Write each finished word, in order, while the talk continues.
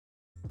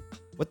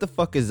What the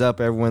fuck is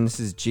up, everyone? This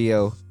is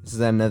Gio. This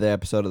is another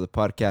episode of the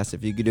podcast.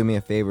 If you could do me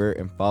a favor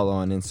and follow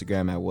on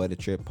Instagram at What a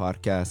Trip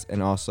Podcast,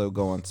 and also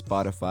go on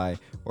Spotify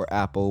or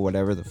Apple,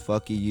 whatever the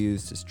fuck you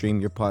use to stream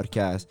your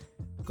podcast,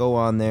 go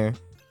on there,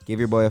 give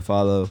your boy a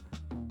follow,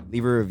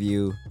 leave a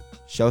review,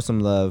 show some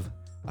love.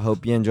 I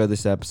hope you enjoyed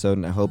this episode,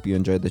 and I hope you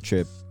enjoyed the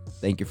trip.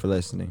 Thank you for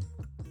listening.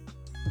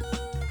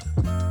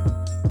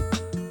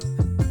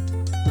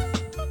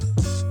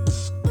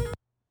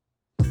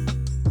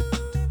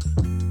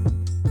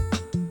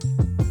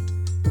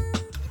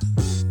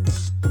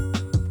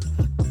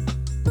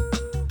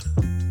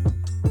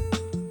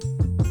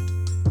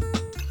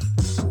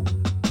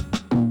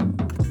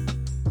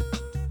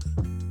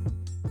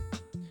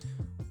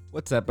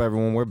 What's up,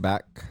 everyone? We're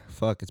back.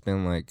 Fuck, it's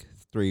been like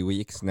 3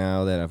 weeks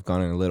now that I've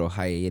gone on a little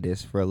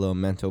hiatus for a little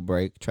mental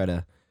break. Try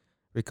to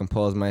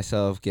recompose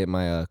myself, get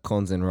my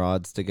cones and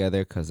rods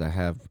together because I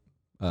have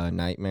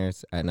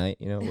nightmares at night.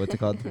 You know, what's it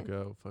called?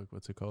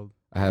 What's it called?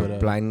 I have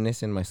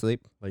blindness in my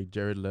sleep. Like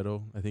Jared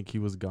Leto, I think he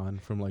was gone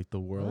from like the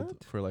world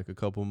What? for like a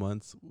couple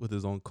months with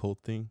his own cult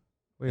thing.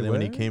 Wait, and then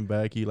when he what? came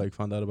back, he like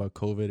found out about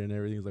COVID and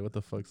everything. He's like, what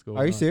the fuck's going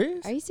on? Are you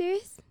serious? Are you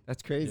serious?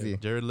 That's Yeah, crazy.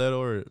 Jared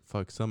Leto or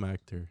some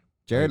actor.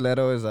 Jared Like,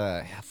 Leto is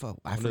I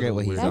forget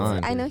what he's weird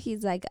on. I know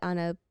he's like on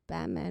a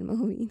Batman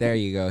movie. There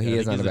you go. He I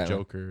is think on a he's Batman.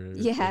 Joker. in,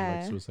 Yeah.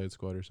 like Suicide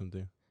Squad or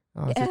something.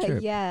 Oh, it's a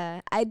trip.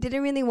 Yeah. I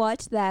didn't really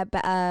watch that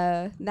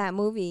that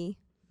movie.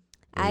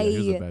 Yeah, he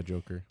was a bad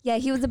Joker. Yeah,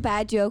 he was a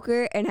bad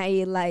Joker, and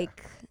I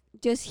like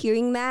just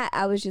hearing that,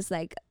 I was just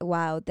like,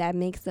 wow, that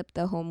makes up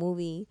the whole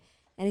movie.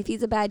 And if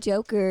he's a bad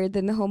Joker,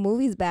 then the whole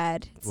movie's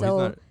bad. Well, So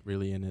he's not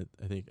really in it.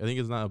 I think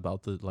it's not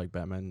about the like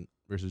Batman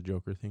versus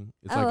Joker thing.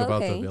 It's Oh, like about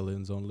the okay.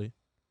 villains only.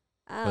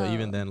 oh, But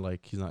even then,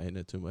 like he's not in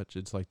it too much.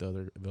 It's like the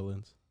other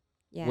villains.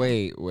 yeah.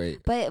 Wait.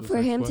 But for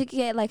Suicide him to Squad?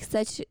 get like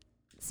such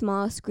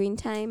small screen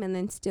time and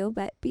then still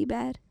be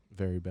bad,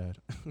 Very bad.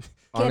 get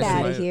Honestly,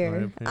 out my- of here. my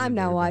opinion, I'm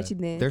not very bad. watching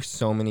this. There's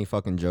so many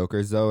fucking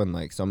Jokers though, and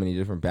like so many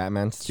different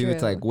Batmans too. It's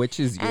True. like, which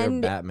is your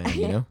And- Batman?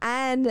 You know?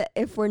 And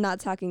if we're not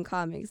talking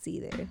comics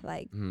either,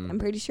 like Hmm. I'm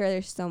pretty sure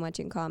there's so much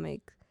in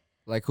comic.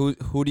 Like who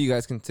do you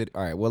guys consider?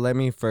 All right, well, let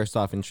me first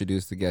off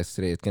introduce the guest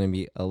today. It's gonna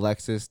be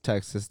Alexis,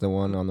 Texas, the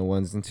one on the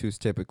ones and twos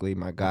typically.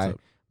 My guy, What's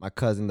up? my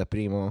cousin, the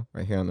primo,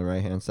 right here on the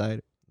right hand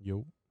side.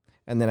 Yo.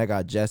 And then I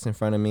got Jess in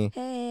front of me.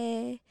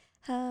 Hey,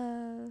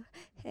 ho,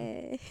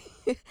 hey,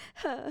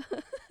 ho.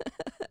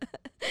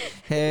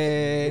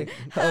 Hey,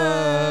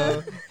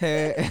 oh,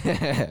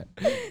 hey.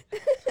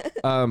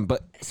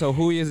 But so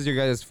who is your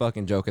guys'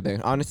 fucking Joker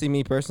then? Honestly,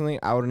 me personally,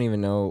 I wouldn't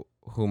even know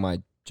who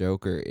my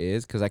Joker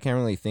is because I can't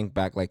really think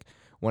back. Like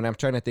when I'm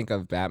trying to think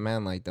of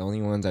Batman, like the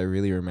only ones I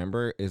really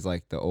remember is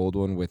like the old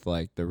one with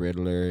like the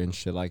Riddler and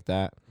shit like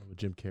that With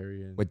Jim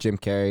Carrey and with Jim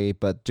Carrey.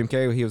 But Jim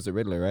Carrey, he was the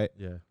Riddler, right?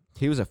 yeah.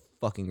 He was a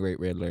fucking great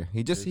Riddler.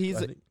 I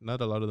think not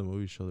a lot of the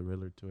movies show the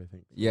Riddler too. I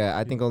think. yeah.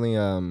 I think only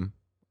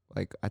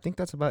like I think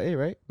that's about it,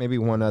 right? Maybe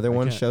one other I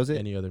one can't- shows it.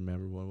 Any other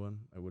memorable one?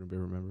 I wouldn't be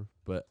able to remember.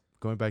 But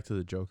going back to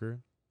the Joker,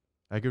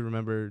 I could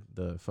remember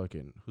the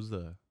fucking who's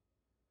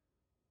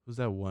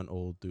that one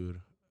old dude?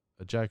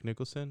 Jack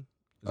Nicholson.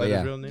 Is Oh, that yeah.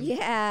 his real name?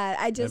 Yeah,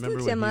 I just I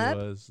remember looked when him he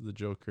up. was the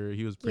Joker.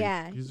 He was pretty.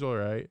 Yeah. He's all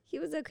right. He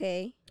was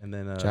okay. And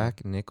then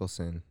Jack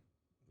Nicholson.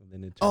 And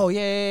then it Oh turned,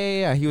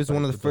 yeah. He was like,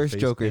 one of the with first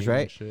face Jokers, paint and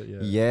right? shit, yeah.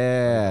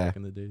 Yeah. Back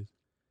in the days.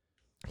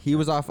 He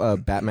was off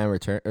Batman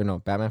Return or no,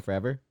 Batman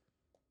Forever.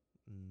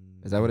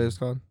 Is that what it was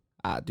called?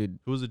 Ah, dude.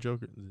 Who was the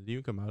Joker? Did he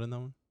even come out in that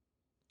one?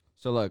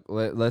 So look,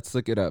 let's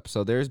look it up.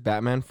 So there's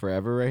Batman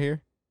Forever right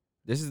here.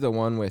 This is the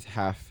one with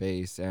Half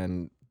Face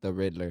and the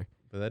Riddler.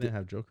 But that didn't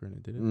have Joker in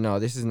it, did it? No,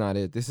 this is not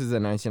it. This is the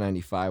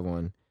 1995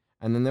 one.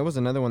 And then there was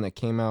another one that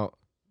came out.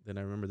 Then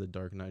I remember the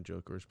Dark Knight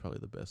Joker was probably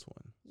the best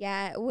one.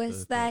 Yeah,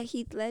 was The- that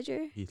Heath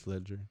Ledger? Heath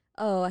Ledger.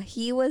 Oh,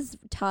 he was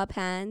top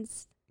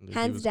hands. He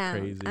Hands was down.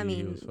 Crazy. I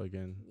he was mean,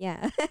 fucking.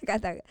 Yeah, I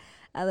got that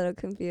a little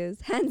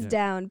confused. Hands Yeah.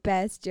 down,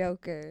 best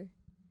Joker.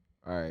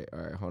 All right.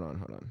 Hold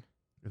on.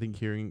 I think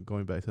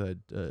going back to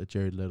that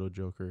Jared Leto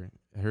Joker,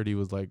 I heard he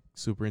was like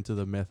super into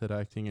the method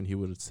acting, and he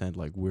would send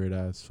like weird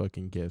ass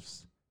fucking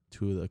gifts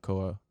to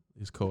the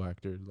his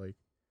co-actors,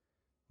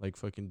 like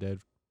fucking dead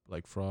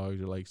like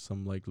frogs or like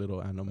some like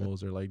little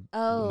animals or like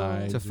Oh.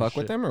 knives To or fuck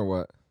with shit. them or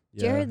what?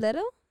 Yeah, Jared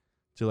Leto?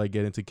 to like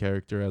get into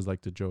character as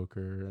like the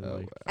Joker. And, Oh,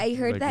 like, wow. I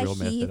heard like, that real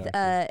method Heath,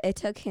 actors. it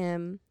took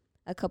him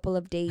a couple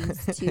of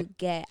days to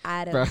get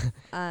out Bro, of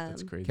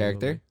That's crazy.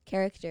 character?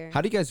 character.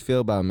 How do you guys feel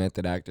about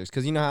method actors?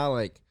 Because you know how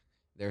like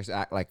there's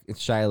like it's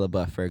Shia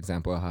LaBeouf, for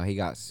example, how he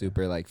got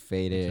super like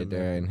faded It's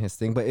amazing. and his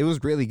thing, but it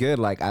was really good.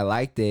 Like I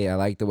liked it. I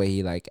liked the way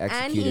he like and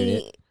executed he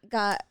it.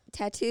 got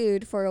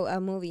tattooed for a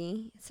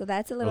movie, so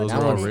that's a little those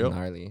That are all was real?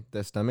 gnarly.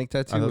 The stomach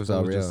I tattoo thought was that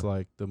all was real. just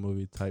like the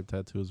movie type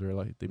tattoos where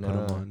like they put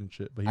No. them on and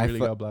shit. But he I really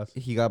fu- got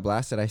blasted. He got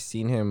blasted. I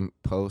seen him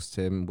post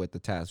him with the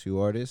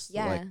tattoo artist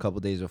like Yeah. a couple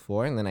days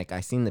before, and then like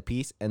I seen the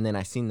piece, and then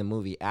I seen the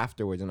movie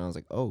afterwards, and I was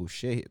like, oh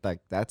shit,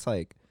 like that's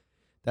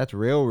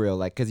real,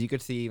 like because you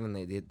could see even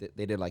they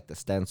did like the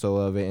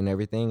stencil of it and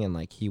everything, and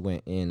like he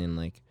went in and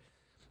like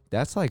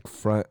that's like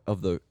front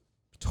of the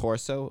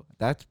torso,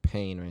 that's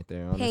pain right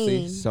there. Honestly,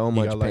 Pain. so He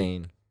much got, like,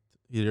 pain.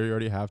 Did he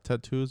already have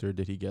tattoos, or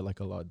did he get like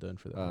a lot done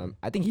for that?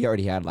 I think he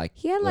already had like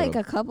He had like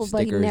little a couple, but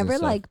he stickers and never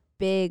stuff. like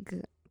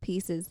big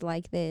pieces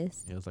like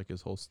this. He has like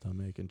his whole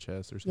stomach and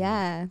chest or something.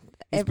 Yeah,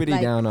 He's If, pretty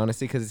like, down,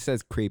 honestly, because it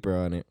says creeper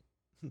on it.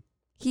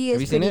 He Have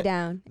is you seen pretty it?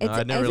 down. No,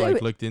 I never it's a like re-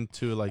 looked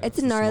into like it's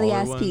a the gnarly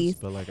smaller ass ones, piece.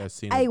 but like I've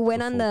seen. I the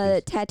went on full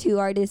the piece. tattoo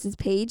artist's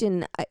page,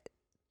 and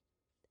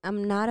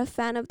I'm not a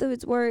fan of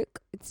his work.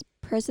 It's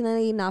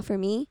personally not for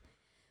me.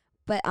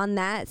 But on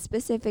that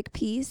specific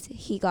piece,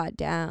 he got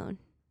down.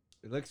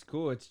 It looks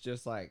cool. It's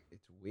just like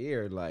it's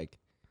weird. Like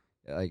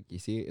you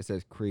see, it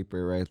says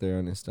creeper right there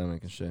on his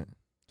stomach and shit.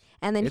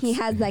 And then he It's-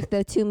 has like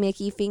the two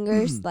Mickey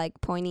fingers like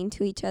pointing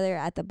to each other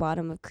at the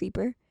bottom of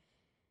Creeper.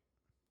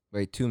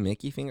 Wait, two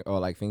Mickey finger? Oh,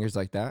 like fingers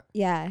like that?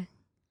 Yeah.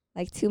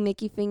 Like two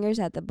Mickey fingers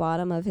at the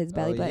bottom of his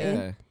belly button.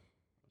 Yeah.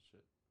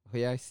 Oh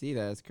yeah, I see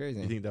that. It's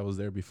crazy. You think that was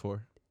there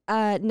before?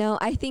 No,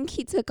 I think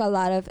he took a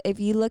lot of, if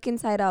you look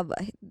inside of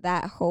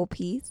that whole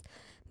piece,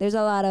 there's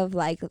a lot of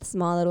like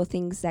small little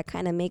things that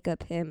kind of make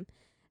up him.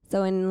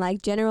 So in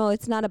like general,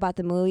 it's not about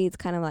the movie. It's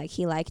kind of like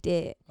he liked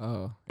it.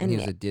 Oh, And and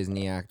he's it- a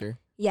Disney actor.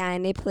 Yeah,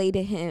 and it played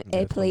him. Yeah,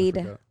 I It totally played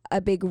forgot.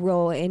 a big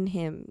role in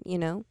him. You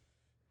know,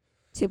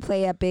 to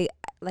play a big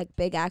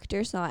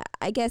actor. So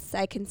I guess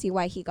I can see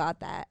why he got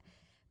that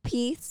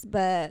piece,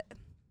 but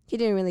he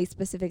didn't really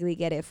specifically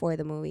get it for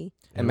the movie.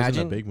 It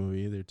Imagine- wasn't a big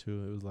movie either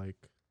too. It was like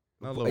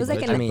not It low It was like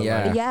budget, an, I mean, but,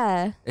 yeah. like,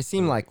 yeah. It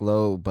seemed like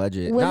low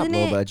budget, Wasn't not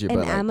low it budget, an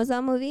but like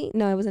Amazon movie?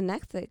 No, it was a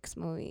Netflix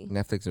movie.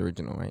 Netflix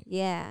original, right?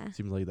 Yeah.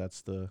 seems like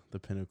that's the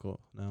pinnacle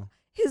now.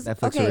 His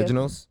Netflix okay.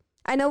 originals.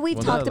 I know we've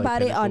Well, not talked like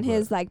about it on Pinnacle,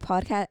 his but- like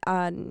podcast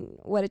on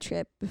What a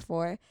Trip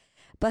before,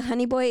 but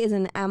Honey Boy is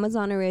an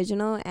Amazon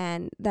original,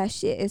 and that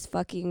shit is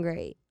fucking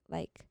great.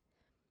 Like,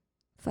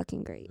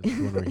 fucking great. This is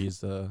one where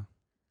he's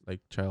like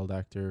child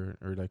actor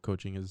or like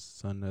coaching his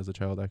son as a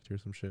child actor or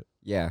some shit.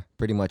 Yeah,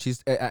 pretty much.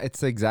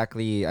 It's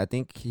exactly. I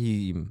think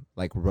he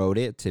like wrote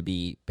it to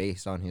be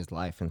based on his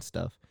life and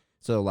stuff.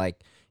 So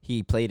like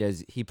he played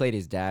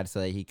his dad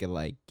so that he could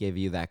like give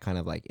you that kind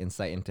of like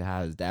insight into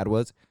how his dad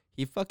was.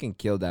 He fucking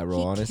killed that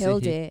role. He Honestly,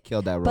 killed he it.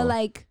 killed that role. But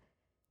like,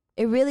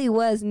 it really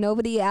was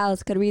nobody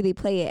else could really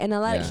play it, and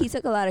Yeah. he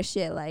took a lot of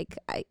shit. Like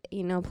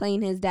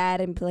playing his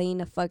dad and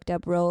playing a fucked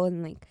up role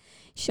and like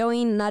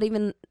showing not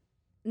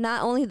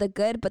only the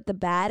good but the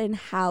bad and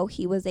how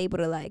he was able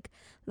to like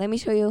let me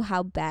show you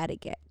how bad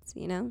it gets.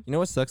 You know? You know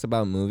what sucks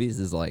about movies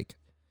is like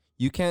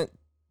you can't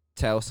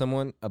tell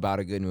someone about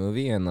a good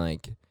movie and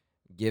like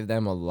give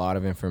them a lot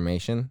of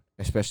information,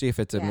 especially if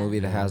it's a Yeah. movie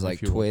that Yeah, has if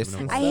like you twists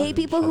open and up I stuff. hate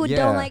people who Yeah.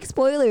 don't like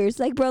spoilers.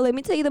 Like, bro, let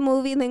me tell you the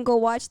movie and then go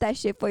watch that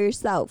shit for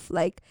yourself.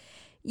 Like,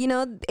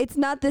 it's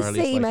not the Or at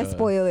least same like as a-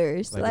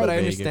 spoilers. like Like, But I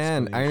vague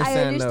understand. I explanation.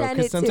 I understand though, understand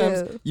because it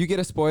sometimes too. you get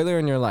a spoiler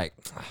and you're like,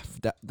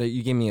 that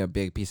you give me a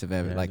big piece of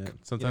evidence. Yeah, Like and then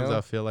sometimes know?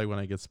 I feel like when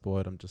I get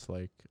spoiled, I'm just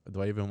like,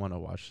 do I even want to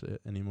watch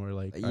it anymore?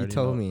 Like I you already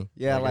told know- me,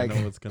 yeah, I like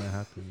know what's gonna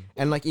happen.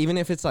 and like even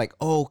if it's like,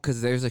 oh,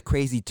 because there's a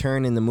crazy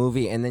turn in the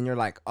movie, and then you're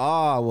like,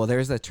 oh, well,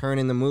 there's a turn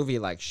in the movie,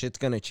 like shit's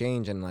gonna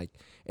change, and like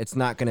it's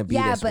not gonna be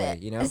yeah, this but way,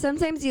 you know?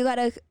 sometimes you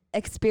gotta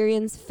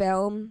experience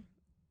film,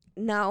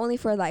 not only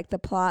for like the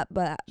plot,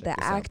 but Check the this out,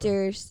 bro.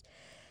 actors,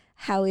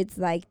 how it's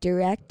like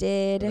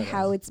directed, What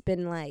how else? it's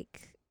been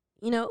like,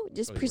 just Probably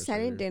worse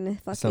presented later. in a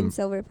fucking Some-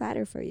 silver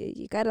platter for you.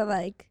 You gotta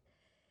like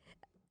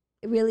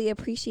really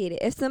appreciate it.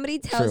 If somebody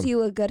tells True.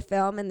 you a good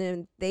film and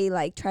then they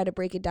like try to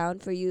break it down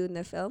for you in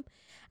the film,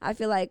 I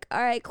feel like,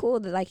 all right, cool.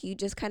 That like you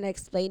just kind of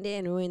explained it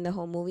and ruined the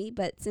whole movie.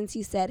 But since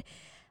you said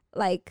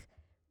like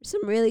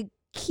some really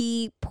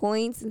key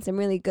points and some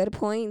really good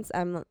points,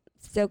 I'm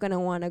still gonna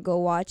want to go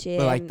watch it.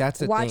 But, like, and that's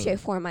the watch thing. it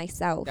for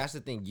myself. That's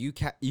the thing.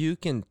 You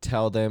can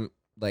tell them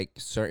like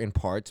certain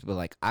parts, but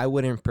like I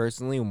wouldn't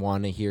personally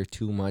want to hear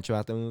too much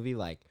about the movie.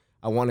 Like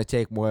I want to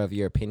take more of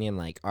your opinion.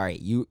 Like, all right,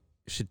 you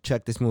should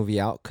check this movie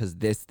out because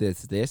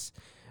this.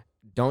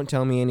 Don't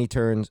tell me any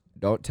turns.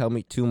 Don't tell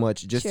me too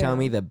much. Just tell Sure.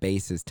 me the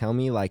basis. Tell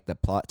me like the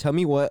plot. Tell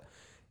me what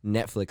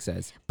Netflix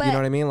says. But- you know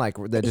what I mean? Like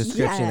the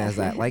description Yeah. as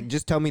that. Like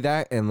just tell me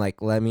that and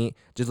like let me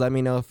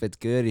know if it's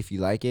good, if you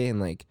like it, and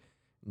like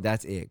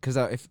that's it. Because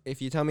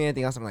if you tell me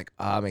anything else, I'm like,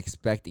 I'm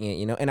expecting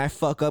it, and I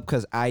fuck up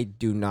because I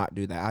do not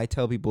do that. I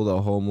tell people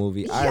the whole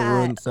movie. I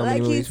ruin so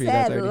many movies for you.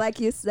 That's already. Like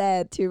you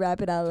said, to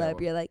wrap it all up,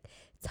 Terrible. you're like,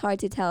 it's hard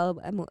to tell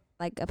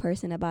a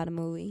person about a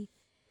movie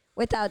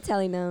without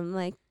telling them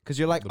like, Because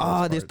you're like, The best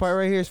oh, this parts. part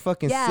right here is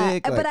fucking yeah,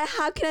 sick. but Like,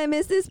 how can I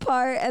miss this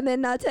part and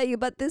then not tell you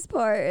about this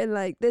part and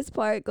like this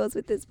part goes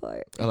with this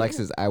part?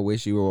 Alexis, I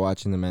wish you were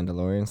watching The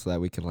Mandalorian so that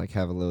we could like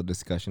have a little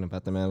discussion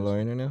about The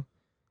Mandalorian right now.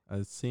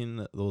 I've seen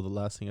the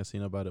last thing I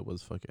seen about it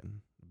was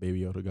fucking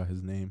Baby Yoda got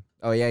his name.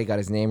 Oh yeah, he got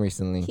his name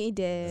recently. He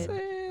did.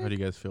 How do you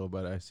guys feel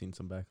about it? I've seen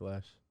some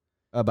backlash.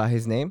 About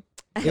his name?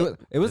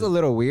 It was a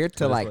little weird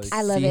to It's like like-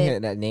 I love see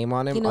it. that name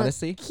on him. You know,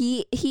 honestly,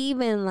 He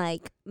even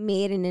like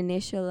made an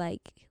initial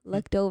like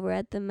looked over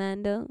at the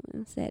Mando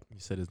and said, He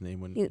said his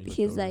name when He- looked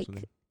he's over or like,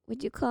 something.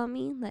 "Would you call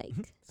me like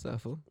so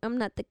fool. I'm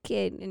not the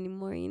kid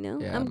anymore? You know,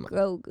 Yeah, I'm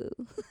Grogu."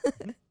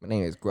 My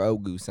name is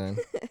Grogu, son.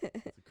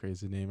 It's a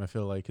crazy name. I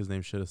feel like his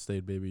name should have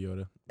stayed Baby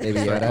Yoda. Baby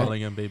Start Yoda.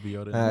 calling him Baby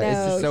Yoda. No, it's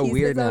just so he's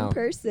weird his now. own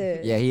person.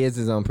 Yeah, he is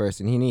his own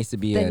person. He needs to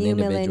be The an new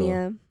individual.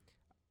 millennium.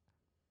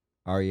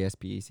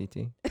 RESPECT.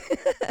 He's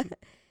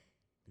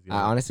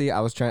gonna- Honestly, I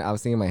was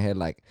thinking in my head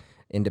like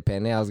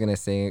independent. I was gonna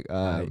say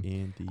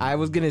I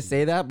was gonna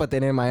say that, but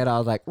then in my head I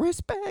was like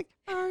respect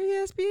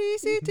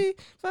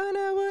RESPECT. Find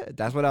out what.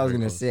 That's what I was Very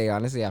gonna close. say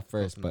honestly at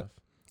Close first, but enough.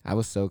 I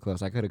was so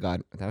close. I could have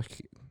got that.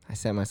 I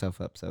set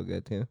myself up so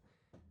good too.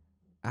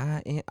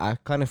 I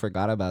kind of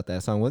forgot about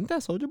that song. Wasn't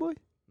that Soldier Boy?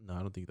 No, I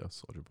don't think that's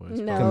Soldier Boy. It's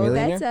No,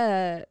 Chameleon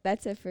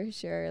that's a for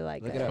sure.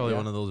 Like, Look it a- up. probably Yeah.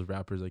 one of those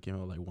rappers that came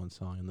out with, like one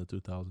song in the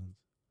 2000s.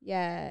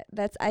 yeah,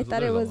 that's. I There's- thought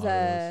it there's a was lot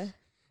of those.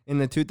 In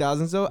the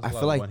 2000s though, There's a I lot feel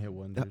of like one-hit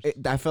wonders.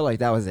 I feel like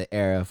that was the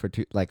era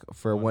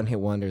for One one hit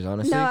wonders.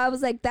 Honestly, No, I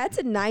was like, that's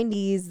a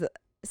 '90s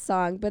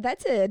song, but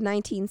that's a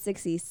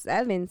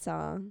 1967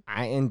 song.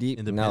 IND. No,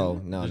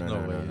 Independent? no, There's no,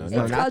 no no, way. no, no, It's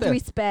no, It's not called the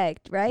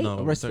Respect, right?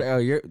 No, respect. sorry. Oh,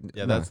 you're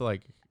Yeah, no. that's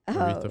like Oh.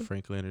 Aretha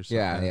Franklin or something.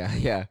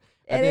 Yeah.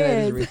 I It think that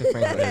is. Aretha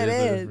Franklin. It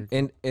Aretha is.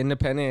 Franklin.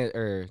 Independent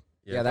or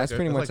yeah, it's that's like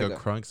pretty much like like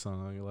a crunk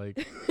song,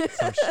 like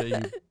some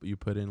shit you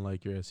put in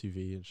like your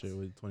SUV and shit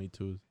with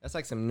 22s. that's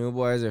like some New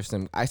Boys or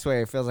some. I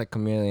swear, it feels like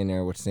Chameleon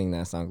Air would sing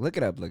that song. Look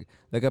it up.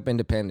 Look up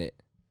Independent.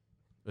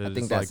 But I it's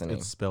think that's the like name.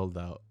 it's spelled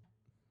out.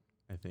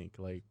 I think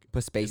like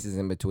Put spaces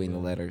in between the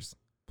Yeah. letters.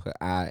 Put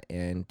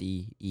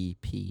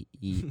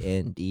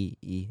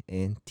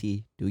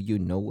INDEPENDENT. Do you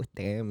know what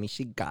that means?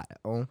 She got her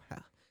own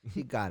house.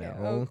 She got her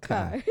Your own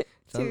car.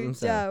 Something,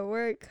 Two job,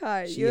 work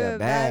hard. She You a a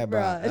bad bad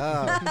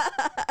broad. broad.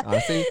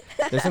 Honestly,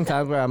 there's some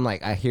times where I'm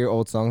like, I hear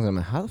old songs and I'm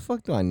like, how the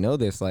fuck do I know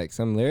this? Like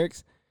some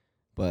lyrics,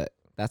 but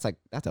that's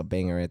a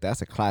banger right there.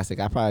 That's a classic.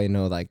 I probably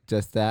know like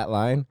just that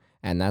line,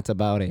 and that's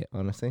about it.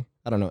 Honestly,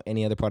 I don't know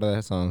any other part of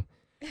that song.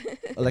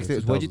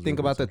 Alexis, what do you think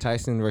about the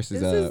Tyson versus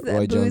This is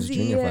Roy Jones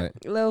Boozy, Jr. fight?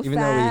 Lil Even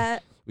though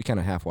Fat. We kind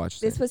of half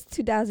watched This it. was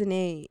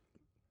 2008.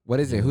 What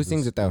is it? Who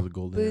sings it though?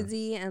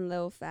 Boozy and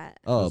Lil Fat.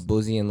 Oh, Was-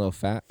 Boozy and Lil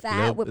Fat.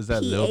 Fat Lil- with is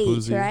that PH, Lil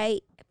Boozy?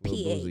 right? Lil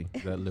PH. Boozy.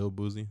 Is that Lil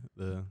Boozy,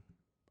 the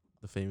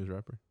famous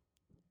rapper?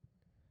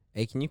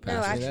 Hey, can you No,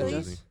 pass me that? actually-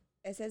 Jess?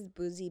 It says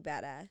Boozy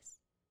Badass.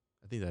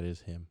 I think that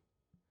is him.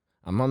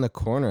 I'm on the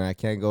corner. I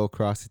can't go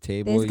across the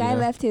table. This guy you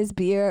know? left his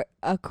beer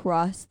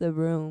across the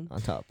room. on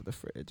top of the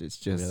fridge.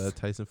 It's Yeah, just. that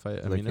Tyson fight.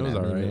 I mean, looking it was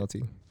at me alright.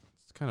 melting.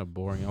 It's kind of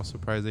boring. I was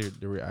surprised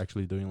they were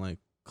actually doing like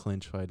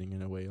clinch fighting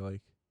in a way,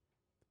 like.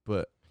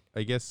 But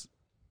I guess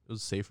it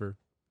was safer.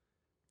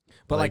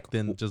 But like,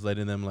 then just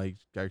letting them like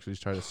actually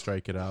try to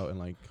strike it out and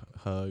like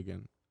hug,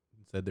 and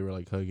instead they were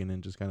like hugging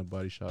and just kind of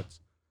body shots.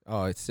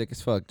 oh, it's sick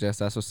as fuck, Jess.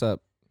 That's what's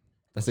up.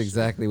 That's shit.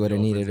 exactly what Yo, it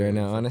needed Brazil right is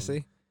now. fucking-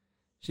 Honestly,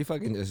 she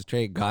fucking just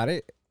straight got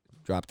it,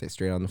 dropped it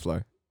straight on the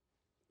floor.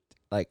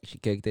 Like she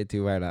kicked it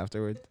too right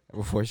afterwards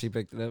before she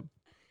picked it up.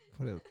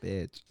 What a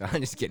bitch. I'm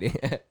just kidding.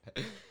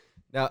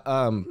 Now,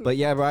 but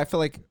yeah, bro, I feel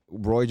like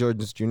Roy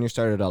Jones Jr.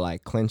 started to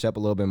like clinch up a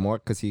little bit more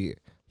because he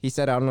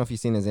said, I don't know if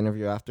you've seen his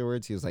interview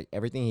afterwards. He was like,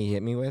 everything he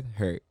hit me with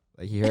hurt.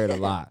 Like he hurt a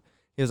lot.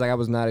 He was like, I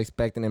was not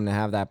expecting him to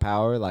have that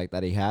power like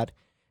that he had,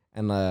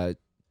 and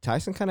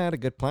Tyson kind of had a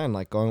good plan,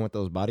 like going with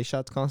those body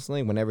shots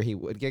constantly. Whenever he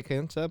would get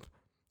clinched up,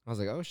 I was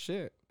like, oh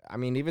shit. I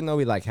mean, even though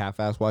we like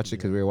half-ass watched it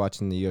because we were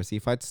watching the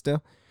UFC fights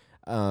still,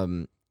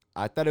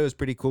 I thought it was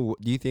pretty cool.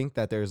 Do you think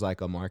that there's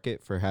like a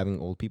market for having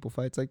old people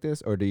fights like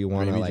this, or do you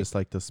want to Maybe like? just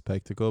like the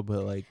spectacle,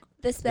 but like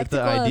The spectacle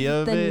idea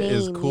of of the it name,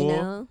 is cool. you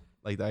know?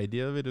 like the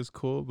idea of it is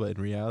cool, but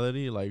in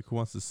reality, like who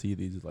wants to see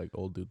these like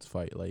old dudes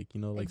fight? Like, you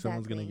know, like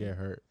someone's gonna Exactly. get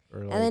hurt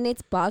or like And then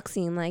it's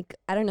boxing. Like,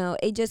 I don't know.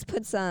 It just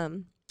puts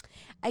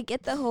I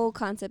get the whole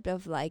concept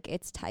of like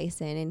it's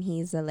Tyson and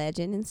he's a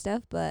legend and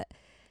stuff, but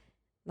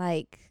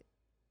like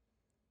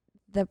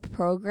the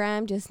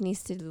program just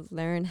needs to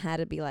learn how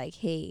to be like,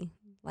 hey,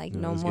 like you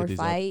know, no let's get more these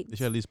up. fights. They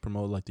should at least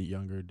promote like the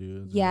younger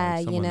dudes. and, Yeah, like,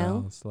 you someone know?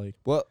 else, like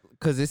Well,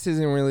 because this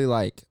isn't really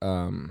like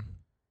or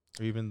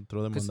even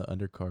throw them on 'Cause- the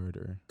undercard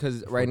or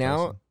because Before right now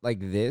Tyson. like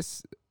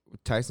this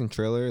Tyson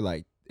Triller,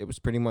 like it was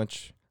pretty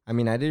much. I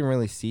mean, I didn't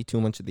really see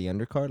too much of the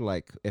undercard,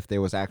 like if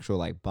there was actual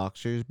like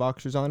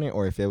boxers on it,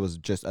 or if it was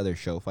just other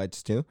show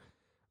fights too.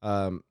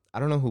 I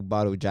don't know who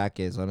Badu Jack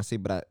is honestly,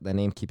 but the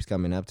name keeps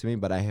coming up to me.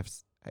 But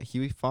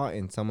he fought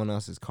in someone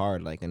else's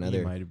card, like he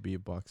another. might be a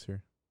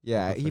boxer.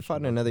 Yeah, he fought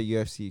in professional another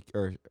UFC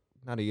or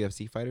not a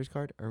UFC fighters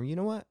card, or you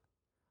know what?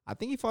 I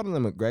think he fought on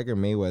the McGregor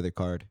Mayweather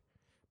card,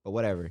 but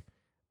whatever.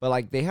 But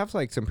like they have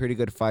like some pretty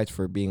good fights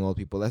for being old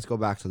people. Let's go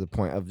back to the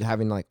point of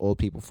having like old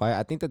people fight.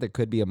 I think that there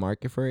could be a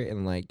market for it,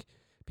 and like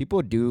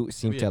people do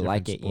seem Maybe a to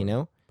like different it. You sport.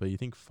 know, But you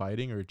think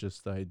fighting or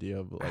just the idea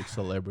of like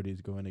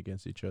celebrities going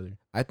against each other?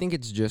 I think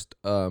it's just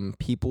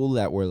people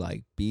that were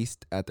like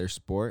beast at their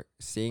sport,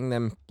 seeing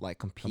them like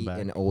compete back.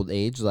 in old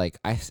age. Like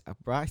I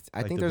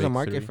Like think the there's a big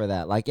market three? for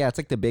that. Like yeah, it's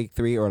like the big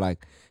three, or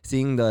like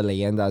seeing the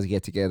leyendas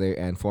get together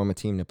and form a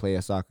team to play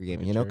a soccer game.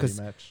 Like You know, charity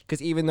because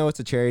match? even though it's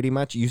a charity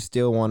match, you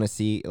still want to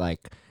see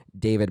like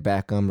David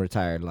Beckham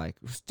retired, like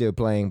still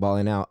playing,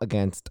 balling out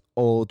against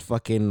old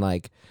fucking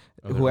like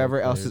Other whoever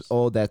old else is players.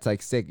 old that's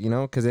like sick. You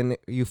know, because then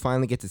you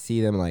finally get to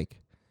see them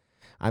like.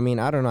 I mean,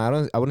 I don't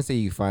know. I wouldn't say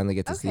you finally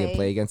get to see them Okay.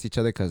 play against each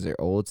other because they're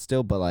old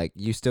still, but like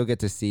you still get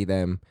to see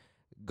them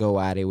go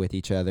at it with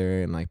each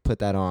other and like put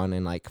that on,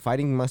 and like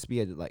fighting must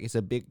be like it's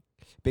a big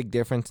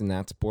difference in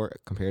that sport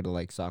compared to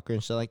like soccer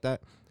and shit like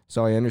that.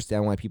 So I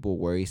understand why people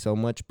worry so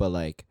much, but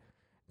like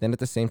then at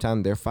the same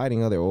time they're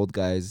fighting other old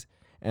guys,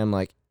 and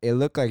like it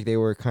looked like they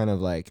were kind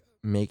of like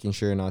making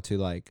sure not to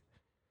like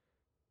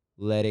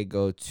let it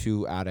go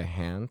too out of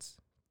hands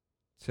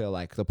to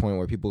like the point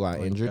where people got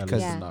Like, injured at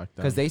because least Yeah. knocked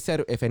because down. they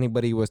said if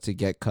anybody was to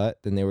get cut,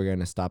 then they were going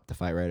to stop the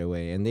fight right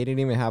away. And they didn't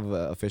even have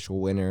an official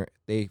winner.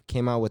 They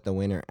came out with the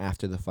winner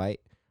after the fight.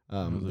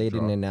 was a They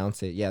didn't draw.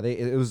 announce it. Yeah,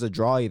 it was a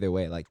draw either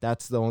way. Like,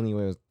 that's the only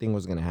way thing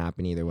was going to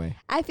happen either way.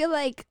 I feel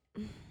like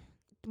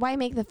why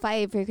make the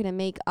fight if you're gonna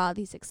make all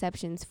these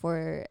exceptions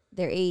for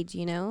their age?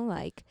 You know,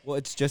 like Well,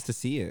 it's just to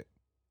see it.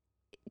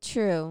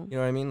 true. You know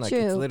what I mean? Like,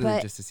 it's True, literally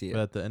but just to see But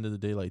it. at the end of the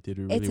day, like, did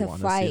we It's really a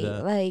want to see fight,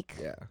 that? like,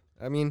 Yeah.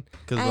 I mean,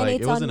 Because and like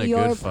it's it wasn't on a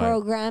your good fight.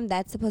 program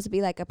that's supposed to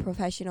be like a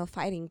professional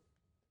fighting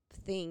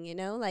thing. You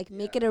know, like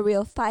make it Yeah. a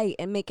real fight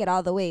and make it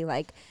all the way.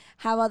 Like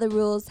have all the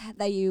rules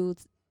that you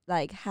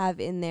like have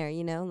in there.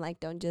 You know, like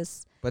don't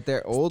just. but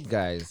they're old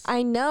guys.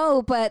 I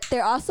know, but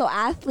they're also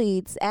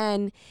athletes,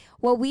 and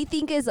what we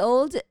think is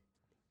old,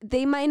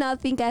 they might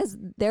not think as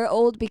they're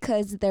old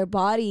because their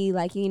body,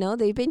 like you know,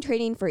 they've been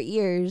training for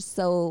years,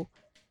 so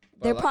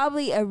But they're like-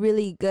 probably a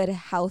really good,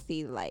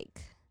 healthy,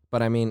 like.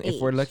 But I mean, if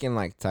we're age. looking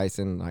like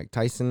Tyson,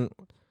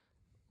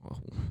 well,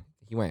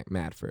 he went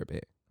mad for a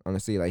bit.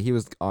 Honestly, like he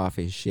was off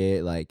his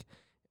shit, like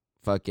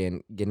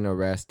fucking getting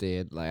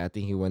arrested. Like I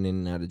think he went in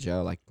and out of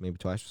jail like maybe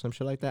twice or some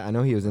shit like that. I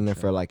know he was in there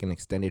for like an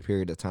extended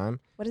period of time.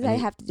 What does And that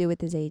he- have to do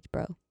with his age,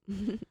 bro?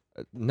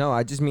 No,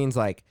 I just means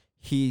like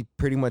he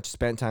pretty much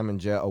spent time in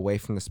jail away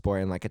from the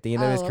sport, and like at the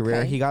end of his Oh, career,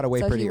 okay. he got away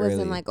so pretty he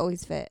wasn't early. like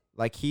always fit.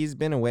 Like he's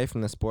been away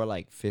from the sport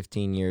like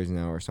 15 years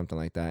now or something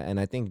like that, and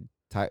I think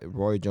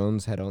Roy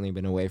Jones had only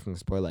been away from the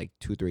sport like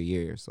 2-3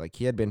 years. Like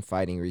he had been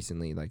fighting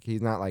recently. Like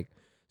he's not like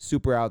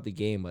super out the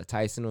game, but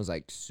Tyson was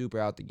like super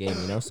out the game,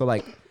 you know. So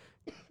like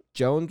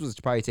Jones was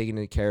probably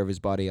taking care of his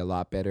body a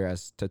lot better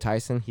as to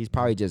Tyson. He's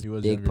probably just He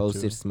was big younger,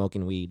 posted too.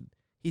 smoking weed.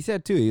 He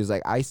said too. He was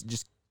like, I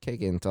just kick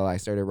it until I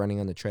started running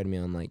on the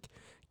treadmill and like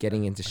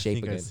getting into I shape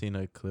think again. I seen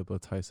a clip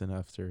of Tyson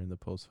after in the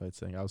post fight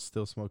saying I was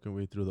still smoking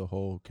weed through the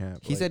whole camp.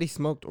 He said he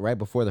smoked right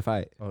before the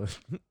fight. oh,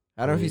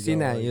 I don't know if There you've you seen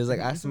go, that. He like- was like,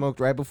 I smoked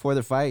right before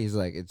the fight. He's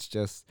like, it's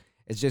just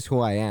who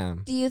I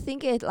am. Do you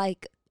think it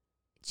like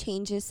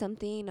changes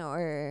something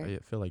or I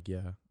feel like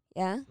yeah,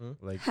 yeah?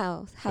 like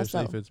How especially so?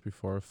 if it's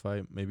before a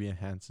fight, maybe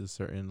enhances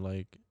certain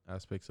like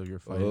aspects of your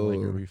fighting, like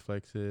your Oh.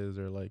 reflexes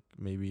or like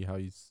maybe how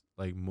you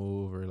like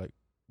move or like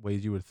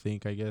ways you would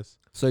think. I guess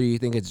So do you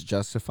think it's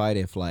justified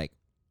if like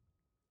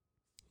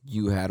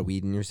you had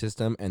weed in your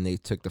system and they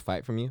took the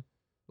fight from you?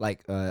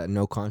 Like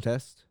no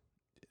contest?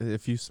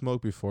 if you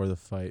smoke before the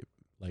fight,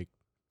 like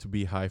to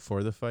be high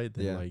for the fight,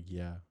 then Yeah. like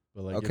yeah.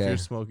 But like if Okay. you're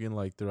smoking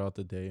like throughout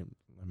the day,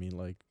 I mean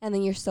like, And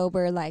then you're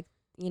sober, like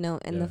you know,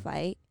 in the Yeah.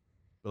 fight.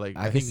 but like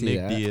I I, can think see Nick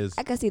that. Diaz.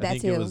 I could see I that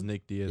think too. it was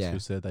Nick Diaz Yeah. who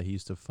said that he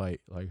used to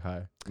fight like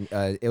high.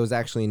 It was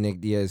actually Nick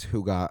Diaz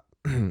who got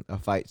a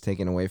fight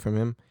taken away from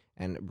him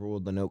and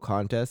ruled the no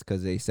contest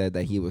because they said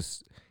that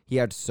he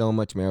had so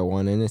much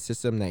marijuana in his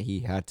system that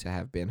he had to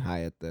have been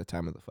high at the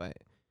time of the fight.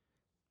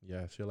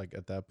 Yeah, I feel like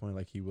at that point,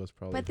 like he was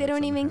probably. But they had don't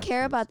some even care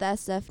enhancements. about that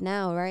stuff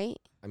now, right?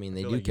 I mean, I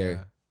they feel do like, care.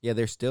 yeah. Yeah,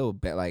 they're still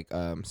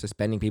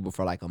suspending people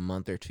for like a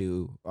month or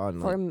two on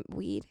For like,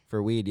 weed.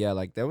 for weed. Yeah,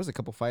 like there was a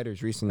couple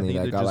fighters I recently think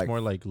that they're got just like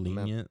more like mem-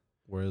 lenient,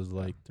 whereas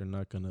like they're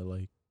not gonna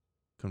like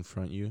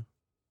confront you.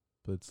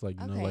 But it's like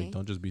you know, Okay. like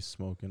don't just be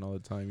smoking all the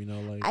time. You know,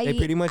 like I they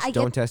pretty much I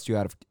don't get- test you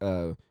out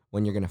of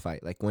when you're gonna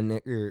fight. Like when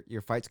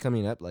your fight's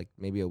coming up, like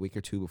maybe a week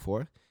or two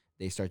before,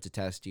 they start to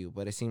test you.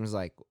 But it seems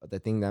like the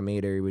thing that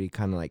made everybody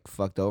kind of like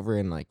fucked over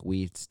and like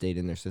weed stayed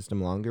in their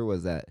system longer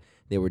was that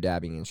they were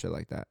dabbing and shit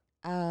like that.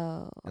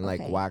 Oh, And like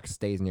okay. wax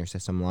stays in your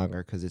system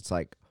longer because it's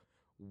like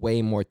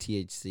way more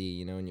THC,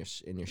 you know, in your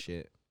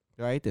shit.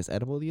 I ate this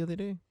edible the other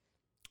day.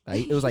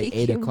 It was like You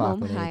 8 came o'clock home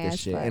when I high ate this as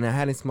shit, fuck. and I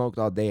hadn't smoked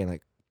all day. And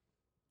like,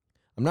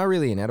 I'm not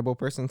really an edible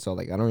person, so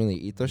like I don't really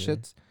eat those Yeah.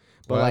 shits.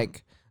 But Well,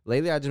 like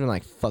lately, I've just been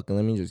like, fuck it,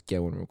 let me just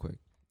get one real quick.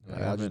 I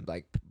Like, I'll just haven't-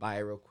 like buy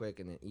it real quick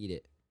and then eat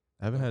it.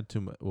 I haven't had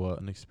too much. Well,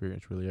 an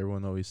experience really.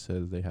 Everyone always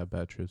says they have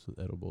bad trips with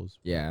edibles.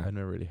 Yeah. I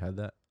never really had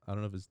that. I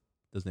don't know if it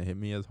doesn't hit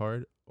me as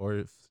hard, or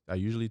if I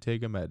usually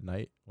take them at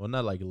night. Well,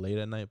 not like late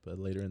at night, but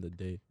later in the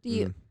day. Do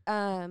you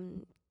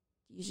Mm.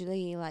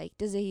 usually like?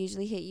 Does it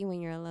usually hit you when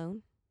you're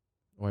alone?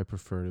 Oh, I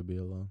prefer to be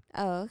alone.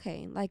 Oh,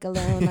 okay. Like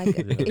alone, like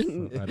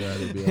Yeah, I'd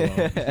rather be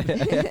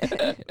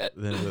alone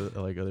than with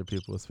like other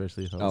people,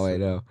 especially if I was Oh wait,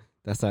 single. no,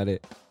 that's not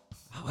it.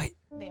 Oh wait,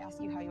 They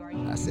ask you how you are.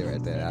 You that's it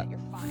right there. say That- that you're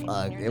fine.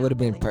 fuck, when it you're would've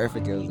not been really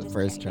perfect if it fine. was You the just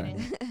first can't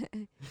get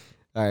in.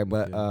 all right,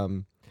 but Yeah.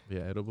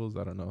 Yeah, edibles.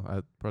 I don't know.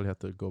 I probably have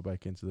to go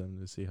back into them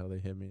to see how they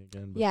hit me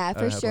again. But Yeah, I for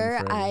haven't had one sure.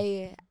 forever.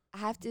 I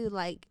have to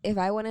like if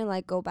I want to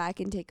like go back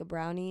and take a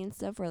brownie and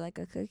stuff or like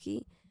a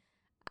cookie,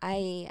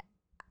 I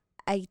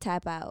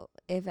tap out.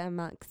 If I'm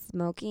not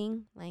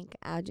smoking, like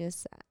I'll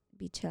just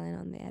be chilling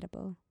on the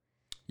edible.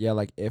 Yeah,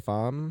 like if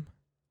I'm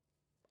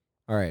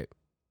all right,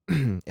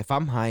 if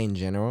I'm high in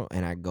general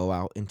and I go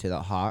out into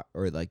the hot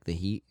or like the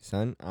heat,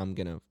 sun,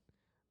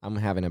 I'm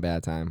having a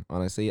bad time.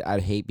 Honestly, I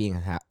hate being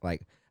I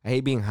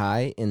hate being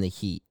high in the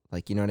heat.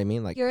 Like, you know what I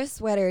mean? Like, You're a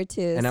sweater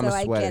too, and I'm so a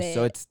I sweater, get it.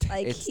 so it's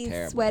like it's he's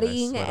terrible.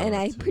 sweating, sweat a and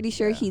lot I'm too. pretty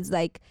sure Yeah. he's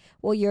like,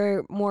 well,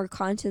 you're more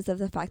conscious of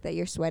the fact that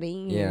you're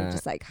sweating. Yeah. You're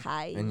just like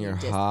high, And you you're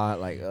just hot,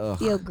 like ugh.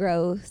 feel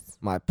gross.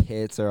 My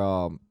pits are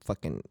all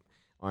fucking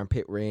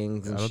armpit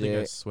rings I and don't think I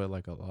shit. sweat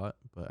like a lot,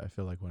 but I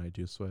feel like when I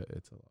do sweat,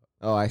 it's a lot.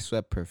 Oh, I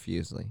sweat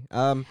profusely.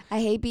 I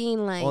hate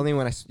being like Only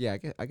when I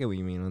get what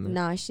you mean on that.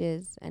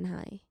 nauseous and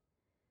high.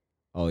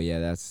 Oh yeah,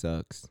 that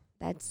sucks.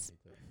 That's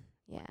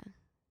yeah.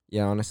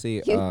 Yeah,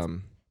 honestly,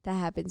 You- That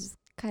happens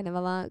kind of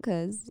a lot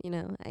 'cause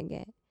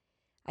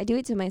I do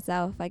it to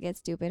myself. I get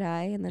stupid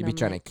high, and then you be I'm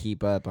trying like, to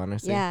keep up.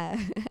 Honestly, yeah,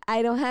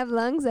 I don't have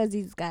lungs as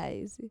these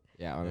guys.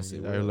 yeah.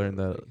 Honestly, I learned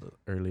that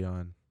early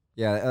on.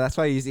 Yeah, that's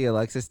why you see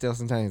Alexis still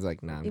sometimes he's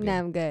like, nah, I'm good. Nah,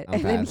 I'm good. I'm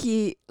and then past.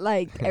 he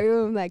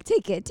everyone like,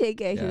 take it.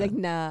 Yeah. He's like,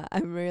 nah,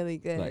 I'm really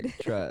good. Like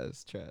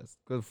trust.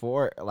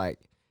 Before, like,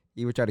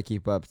 he would try to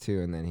keep up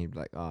too, and then he'd be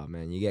like, oh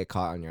man, you get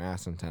caught on your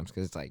ass sometimes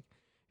because it's like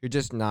you're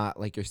just not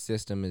like your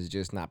system is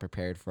just not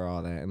prepared for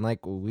all that, and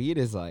like weed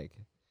is like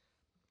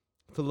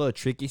it's a little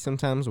tricky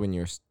sometimes when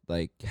you're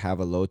like have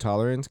a low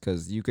tolerance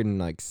because you can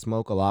like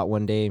smoke a lot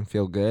one day and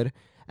feel good.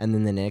 And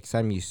then the next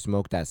time you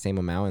smoke that same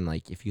amount, and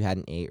like if you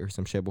hadn't ate or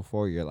some shit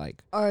before, you're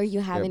like, Or you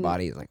your haven't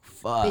body is like,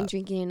 fuck. been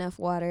drinking enough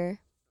water.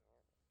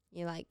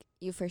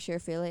 You for sure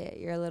feel it.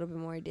 You're a little bit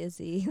more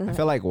dizzy. I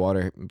feel like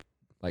water,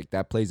 like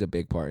that plays a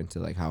big part into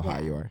like how high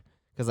Yeah. you are.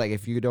 Cause like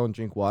if you don't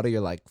drink water,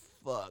 you're like,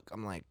 fuck.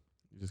 I'm like,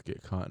 You just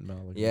get cotton mouth.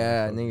 Like a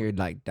yeah, and then motherfucker. you're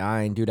like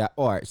dying, dude.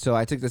 All right, so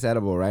I took this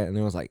edible, right, and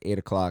it was like 8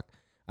 o'clock.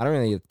 I don't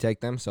really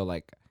take them, so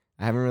like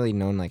I haven't really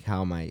known like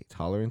how my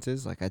tolerance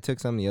is. Like I took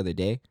some the other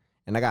day,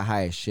 and I got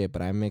high as shit.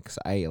 But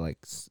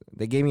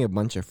they gave me a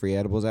bunch of free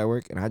edibles at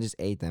work, and I just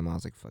ate them. I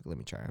was like, fuck, let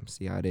me try them,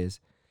 see how it is.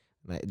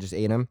 And I just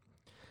ate them.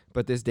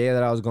 But this day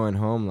that I was going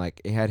home,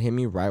 like it had hit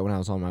me right when I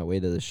was on my way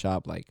to the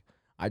shop. Like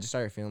I just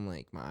started feeling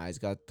like my eyes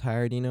got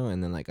tired,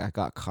 and then like I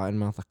got cotton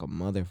mouth like a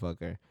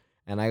motherfucker.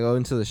 And I go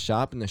into the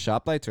shop, and the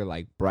shop lights are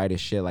like bright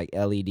as shit, like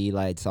LED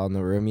lights on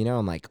the room,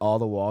 and like all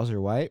the walls are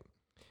white.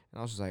 And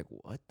I was just like,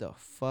 what the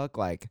fuck?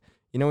 Like,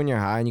 when you're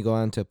high and you go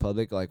out into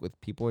public, like with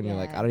people, and you're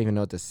like, Yeah. I don't even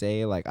know what to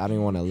say. Like, I don't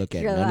even want to look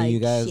at You're none like of you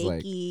guys. shaky.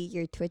 Like,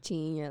 You're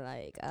twitching. You're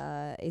like,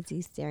 is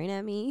he staring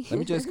at me? let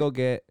me just go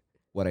get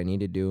what I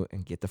need to do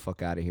and get the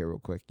fuck out of here real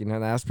quick.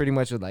 That's pretty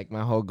much what like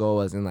my whole goal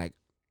was. And like,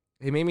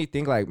 it made me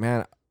think like,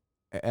 man,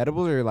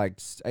 edibles are like,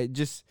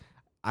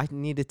 I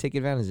need to take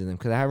advantage of them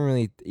because I haven't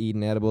really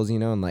eaten edibles,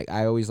 and like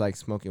I always like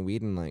smoking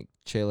weed and like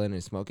chilling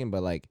and smoking,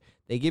 but like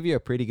they give you a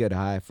pretty good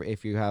high for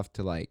if you have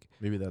to like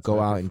Maybe that's go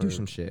why I out and do prefer-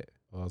 some shit.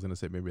 Well, I was gonna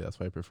say maybe that's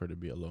why I prefer to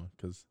be alone,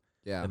 cause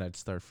Yeah. then I'd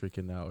start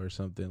freaking out or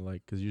something.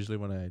 Like, cause usually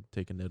when I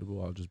take an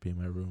edible, I'll just be in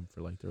my room for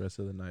like the rest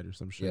of the night or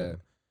some shit. Yeah.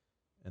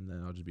 And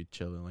then I'll just be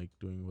chilling, like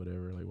doing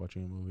whatever, like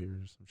watching a movie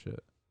or some shit.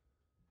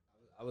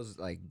 I was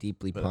like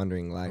deeply But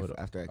pondering life would-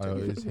 after I I took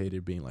always it.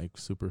 hated being like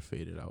super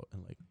faded out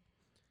and like.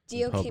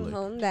 Gio came public.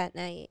 home that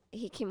night.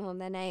 He came home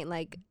that night,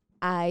 like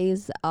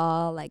eyes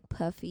all like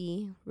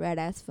puffy, red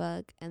as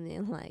fuck, and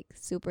then like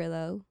super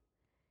low.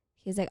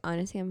 He's like,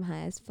 honestly, I'm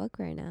high as fuck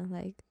right now.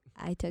 Like,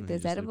 I took and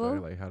this you just look back,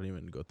 edible. like, how do you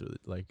even go through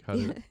it? Like, how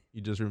Yeah. did you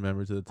just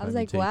remember to the time was you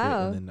like, take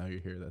wow. it, and then now you're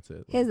here. That's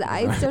it. His Like,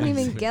 eyes don't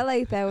even it's get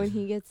like that when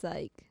he gets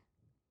like.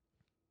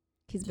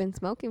 He's been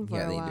smoking for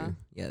Yeah, a they while. do.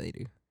 Yeah, they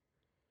do.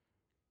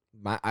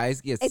 My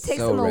eyes get It takes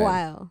so him a red.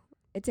 while.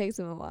 It takes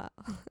him a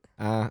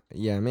while.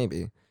 Yeah,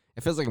 maybe.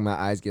 It feels like my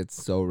eyes get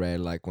so red,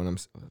 like when I'm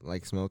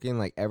like smoking.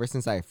 Like ever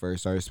since I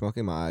first started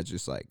smoking, my eyes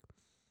just like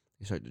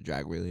they start to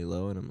drag really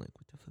low, and I'm like,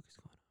 what the fuck is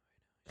going on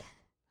right now?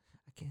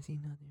 I can't see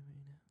nothing right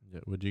now. Yeah.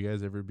 Would you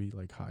guys ever be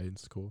like high in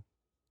school?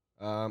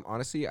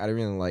 Honestly, I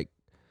didn't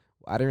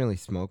really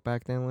smoke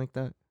back then like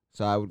that.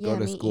 So I would Yeah, go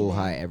to me school either.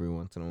 high every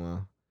once in a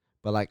while.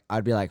 But like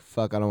I'd be like,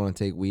 fuck, I don't want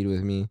to take weed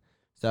with me.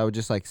 So I would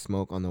just like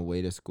smoke on the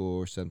way to school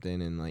or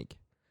something, and like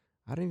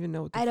I don't even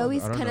know what the I'd fuck.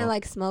 always I don't kind of know.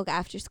 like smoke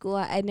after school.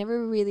 I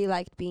never really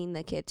liked being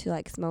the kid to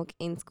like smoke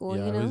in school,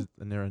 yeah, you know?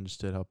 I never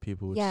understood how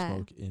people would Yeah.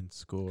 smoke in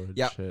school or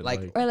Yeah, shit.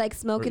 like- Or like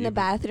smoke Or in the even-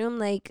 bathroom.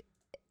 Like,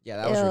 Yeah,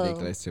 that was Ew.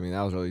 ridiculous to me.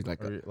 That was really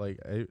like or, like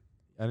I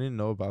didn't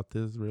know about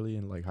this really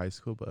in like high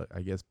school, but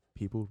I guess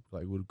people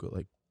like would go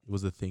like it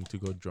was a thing to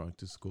go drunk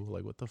to school.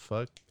 Like, what the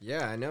fuck?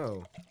 yeah, I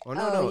know. Oh Oh,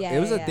 no, yeah, it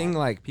was yeah, a thing yeah.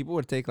 like people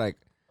would take like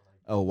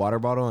a water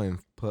bottle and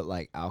put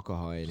like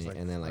alcohol in Just, it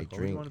and then like why would you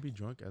drink. want to be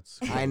drunk at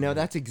school? I know man?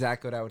 that's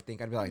exactly what I would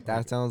think. I'd be like,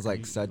 that sounds like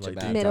you- such a like,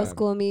 bad middle time.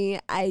 school me,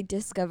 I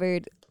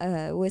discovered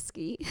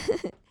whiskey,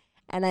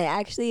 and I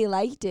actually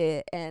liked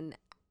it. And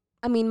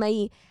I mean,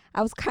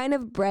 I was kind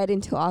of bred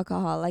into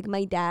alcohol. Like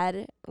my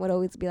dad would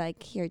always be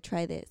like, "Here,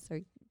 try this,"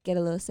 or "Get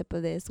a little sip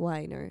of this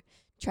wine," or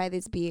 "Try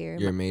this beer."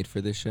 You're made for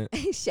this shit.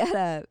 Shut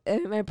up.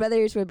 And my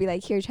brothers would be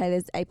like, "Here, try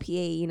this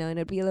IPA," and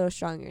it'd be a little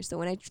stronger. So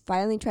when I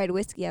finally tried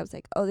whiskey, I was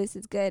like, "Oh, this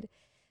is good."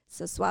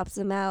 So swaps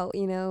them out,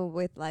 you know,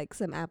 with like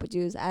some apple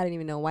juice. I don't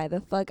even know why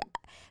the fuck.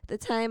 At the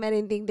time, I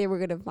didn't think they were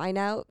gonna find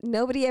out.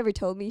 Nobody ever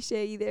told me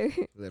shit either.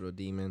 Little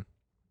demon.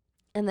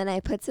 And then I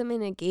put some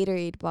in a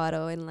Gatorade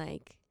bottle, and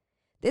like,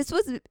 this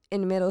was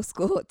in middle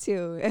school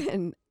too.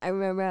 And I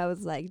remember I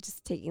was like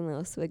just taking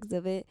little swigs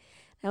of it.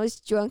 I was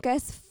drunk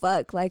as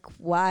fuck. Like,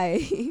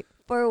 why?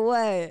 For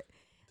what?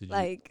 Did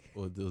Like,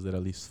 well, was it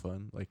at least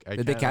fun? Like, I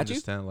Did they can't catch you?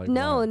 understand, like,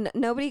 no, why.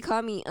 nobody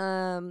caught me.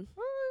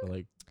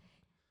 Like,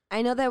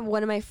 I know that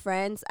one of my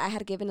friends, I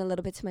had given a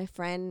little bit to my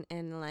friend,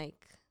 and like,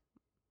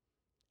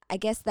 I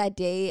guess that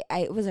day,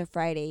 it was a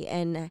Friday,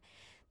 and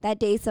that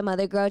day some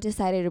other girl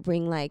decided to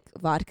bring like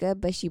vodka,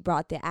 but she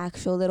brought the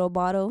actual little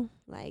bottle,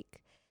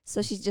 like,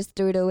 so she just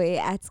threw it away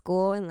at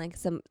school, and like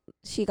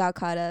she got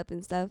caught up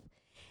and stuff.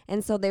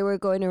 And so they were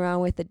going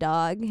around with the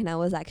dog, and I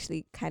was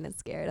actually kind of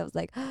scared. I was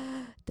like,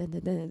 dun,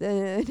 dun, dun, dun,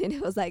 and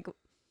it was like,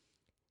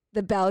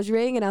 the bells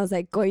ring, and I was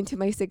like going to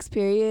my 6th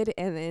period,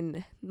 and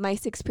then my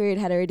 6th period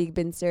had already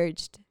been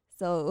searched,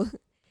 so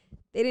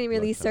they didn't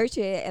really Lucked out. search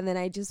it. And then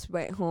I just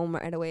went home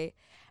right away.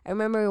 I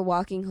remember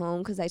walking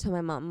home because I told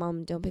my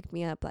mom, don't pick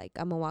me up, like,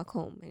 I'm gonna walk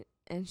home.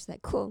 And she's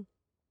like, cool.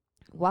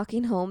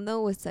 Walking home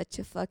though was such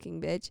a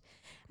fucking bitch.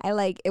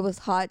 It was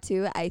hot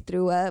too. I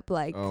threw up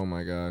like Oh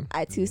my god.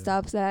 at 2 Yeah.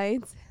 stop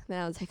signs.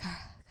 Then I was like,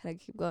 gotta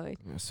keep going.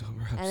 Yeah, so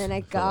rough. And then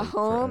I felt got like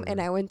home and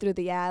forever. I went through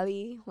the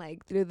alley,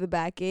 like through the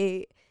back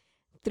gate,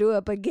 threw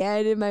up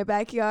again in my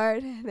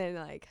backyard. And then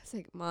like I was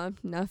like, Mom,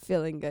 not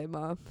feeling good,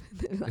 Mom. And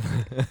then,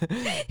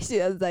 like, she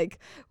was like,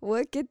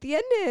 what, get the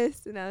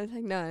endless? And I was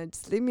like, no,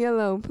 just leave me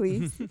alone,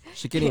 please.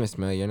 She couldn't even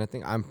smell you or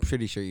nothing. I'm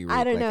pretty sure you.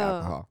 I don't like know.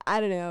 Alcohol. I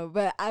don't know.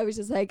 But I was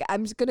just like,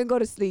 I'm just gonna go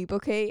to sleep,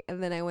 okay?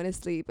 And then I went to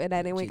sleep, and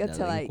I didn't wake up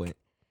till like Delinquent.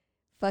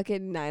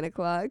 fucking 9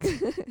 o'clock.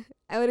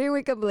 I didn't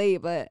wake up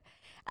late, but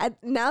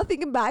now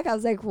thinking back, I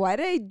was like, why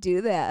did I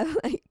do that?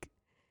 Like,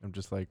 I'm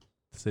just like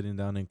sitting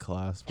down in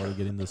class, probably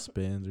getting the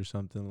spins or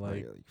something.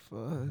 Like,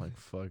 fuck. like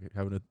fuck it,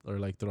 having it, or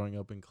like throwing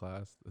up in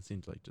class. That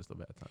seems like just a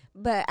bad time.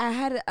 but I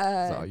had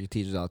So your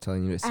teachers all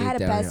telling you to sit I had a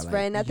down. best you're like,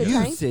 friend at the "You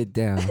time." sit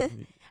down.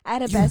 I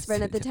had a You best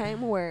friend at sit the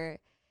time where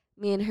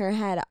me and her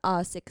had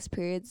all 6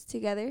 periods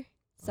together.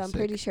 So Oh, I'm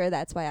pretty sick. sure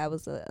that's why I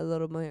was a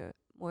little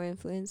more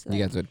influenced. You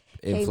Like, guys would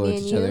hey, me influence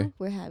and each other. you,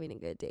 we're having a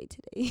good day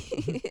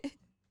today.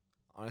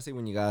 Honestly,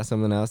 when you got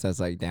someone else that's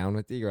like down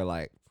with you, you're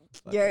like,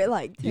 You're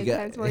like You 10 got-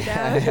 times more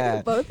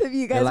down. Both of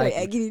you guys like are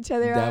egging each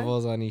other on.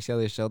 devils on each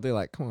other's shoulder.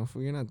 Like, come on,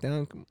 fool, you're not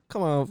down.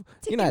 Come on,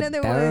 Take you're not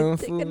another down, one.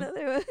 Take fool.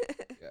 another one.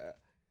 Yeah.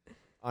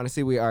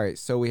 Honestly, we all right.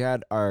 So we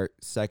had our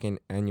second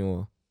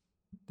annual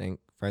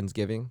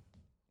Friendsgiving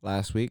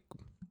last week.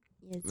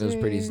 Yes, It was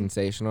pretty sir.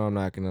 sensational. I'm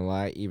not gonna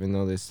lie. Even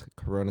though this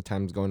Corona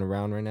time's going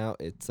around right now,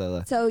 it's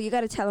So you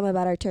got to tell them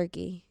about our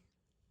turkey.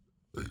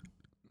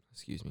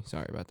 excuse me.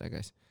 Sorry about that,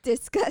 guys.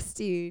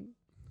 Disgusting.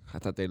 I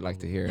thought they'd like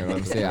to hear it.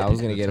 Honestly, I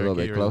was gonna get a little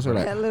Turkey bit or the closer.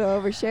 breast? Like, A little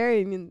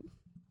oversharing, and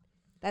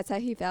that's how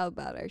he felt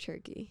about our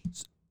turkey.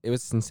 it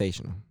was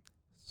sensational.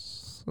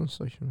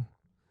 Sensational.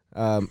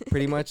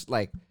 Pretty much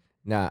like,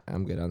 nah,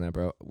 I'm good on that,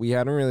 bro. We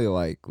hadn't really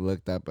like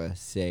looked up a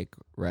sick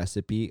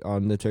recipe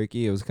on the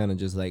turkey. It was kind of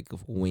just like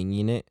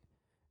winging it,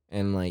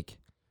 and like,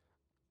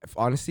 if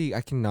honestly,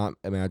 I cannot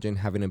imagine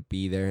having to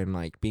be there and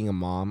like being a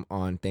mom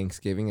on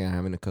Thanksgiving and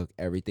having to cook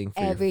everything for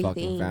your fucking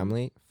Everything.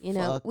 family. You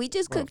know, Fuck, we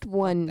just bro, cooked fuck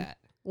one that.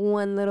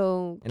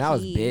 little. And I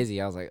was key.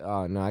 busy. I was like,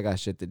 oh no, I got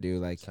shit to do.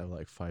 Like, Just have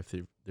like 5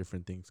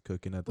 different things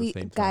cooking at the We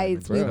same time.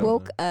 guys, and we just-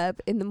 woke up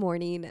in the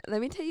morning.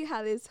 Let me tell you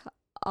how this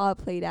all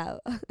played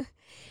out.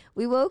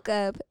 We woke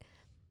up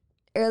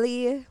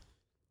early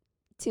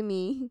to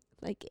me,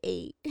 like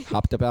 8.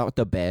 hopped up out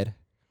the bed,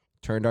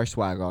 turned our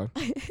swag on.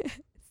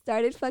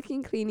 Started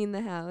fucking cleaning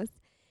the house.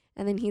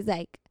 And then he's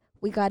like,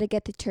 we got to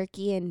get the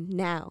turkey in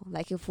now.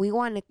 Like, if we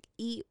want to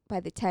eat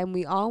by the time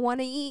we all want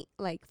to eat,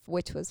 like,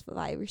 which was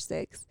 5 or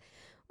 6,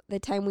 the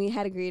time we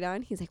had agreed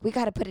on, he's like, we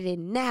got to put it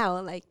in now.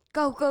 I'm like,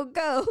 go, go,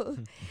 go.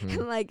 Mhm.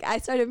 And, like, I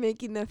started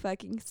making the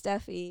fucking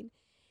stuffing.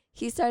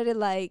 He started,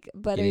 like,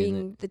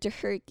 buttering the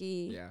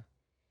turkey. Yeah.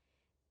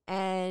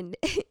 And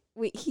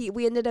we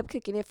ended up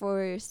cooking it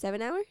for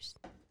 7 hours.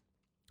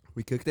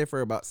 We cooked it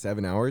for about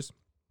 7 hours.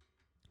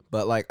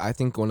 But like, I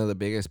think one of the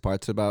biggest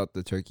parts about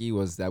the turkey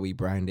was that we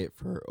brined it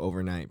for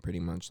overnight, pretty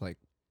much. Like,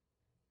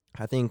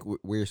 I think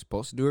we were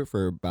supposed to do it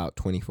for about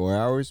 24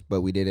 hours,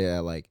 but we did it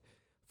at like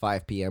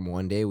 5 p.m.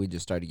 one day. We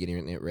just started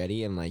getting it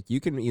ready. And like,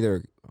 you can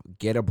either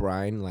get a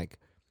brine like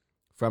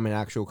from an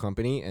actual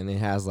company, and it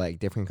has like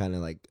different kind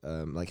of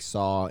like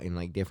saw and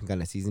like different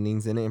kind of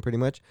seasonings in it, and pretty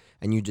much,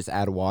 and you just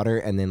add water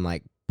and then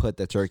like put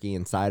the turkey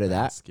inside of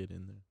that. Let's get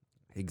in there.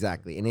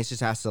 Exactly. And it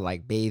just has to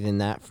like bathe in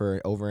that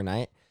for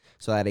overnight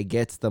so that it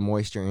gets the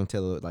moisture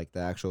into like the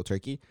actual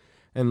turkey.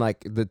 And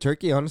like the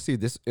turkey, honestly,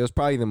 it was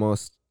probably the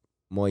most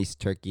moist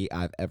turkey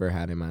I've ever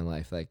had in my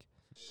life. Like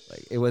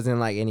it wasn't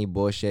like any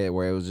bullshit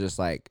where it was just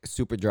like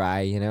super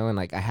dry, you know, and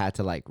like I had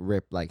to like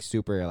rip like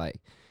super like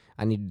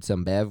I needed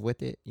some bev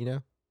with it, you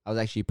know. I was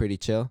actually pretty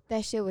chill.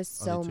 That shit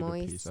was I only so took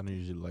a piece. moist. I don't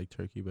usually like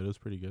turkey, but it was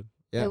pretty good.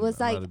 Yeah. It was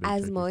I'm not like a big as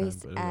turkey fan, moist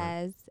but it worked.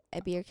 as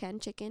a beer can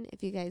chicken.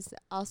 If you guys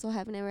also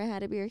have never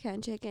had a beer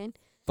can chicken,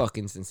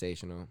 Fucking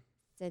sensational.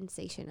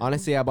 sensational.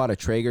 Honestly, I bought a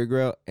Traeger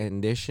grill,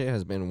 and this shit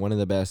has been one of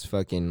the best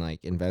fucking like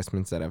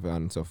investments that I've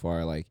gotten so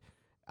far. Like,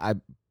 I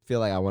feel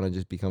like I want to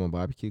just become a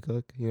barbecue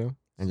cook, you know,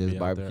 and Be just out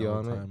barbecue there all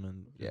on the it. time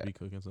and Yeah. be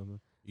cooking something.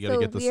 You gotta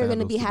So get the we are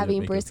gonna be sandals to having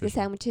make it brisket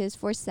official. sandwiches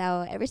for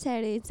sale every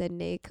Saturday and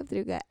Sunday. Come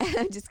through, guys.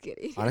 I'm just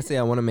kidding. Honestly,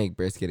 I want to make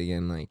brisket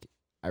again. Like,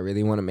 I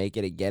really want to make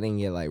it again and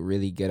get like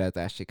really good at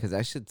that shit, cause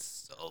that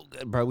shit's so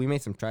good, bro. We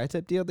made some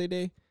tri-tip the other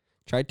day.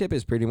 Tri-tip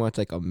is pretty much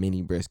like a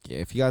mini brisket.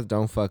 If you guys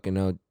don't fucking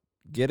know,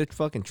 get a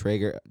fucking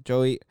Traeger.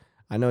 Joey,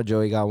 I know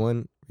Joey got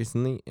one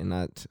recently, and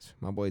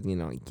my boy's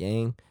a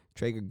gang.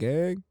 Traeger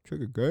gang.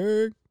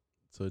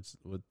 So it's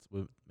what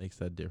makes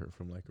that different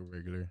from like a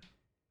regular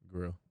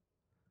grill?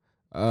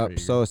 So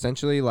Traeger.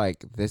 essentially,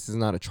 like, this is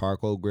not a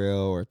charcoal grill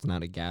or it's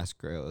not a gas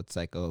grill. It's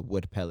like a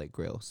wood pellet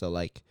grill. So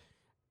like,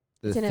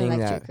 the It's an thing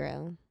electric that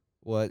grill.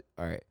 what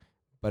all right,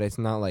 but it's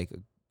not like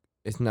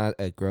it's not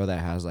a grill that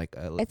has like,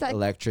 It's like-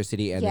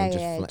 electricity and Yeah, then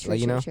just yeah, true, like,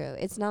 you true, know, true.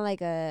 It's not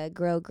like a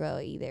grill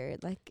either.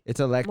 Like it's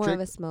more electric, of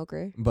a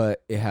smoker.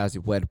 but it has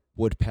wood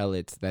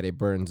pellets that it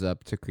burns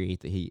up to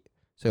create the heat.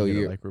 So you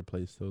you're gotta, like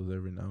replace those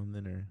every now and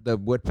then, or the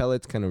wood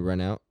pellets kind of run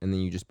out, and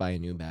then you just buy a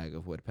new bag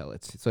of wood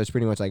pellets. So it's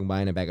pretty much like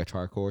buying a bag of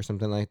charcoal or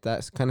something like that.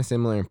 It's kind of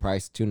similar in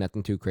price too,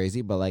 nothing too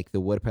crazy. But like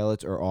the wood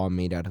pellets are all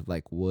made out of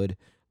like wood,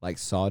 like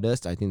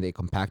sawdust. I think they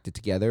compact it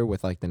together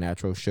with like the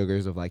natural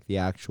sugars of like the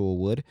actual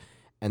wood,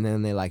 and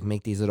then they like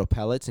make these little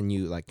pellets, and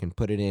you like can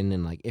put it in,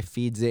 and like it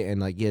feeds it and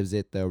like gives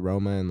it the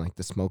aroma and like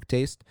the smoke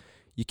taste.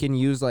 You can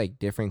use like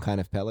different kind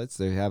of pellets.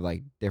 They have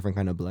like different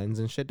kind of blends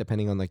and shit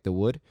depending on like the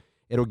wood.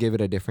 It'll give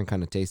it a different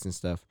kind of taste and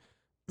stuff.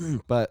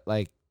 But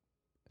like,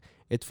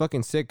 it's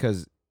fucking sick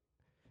because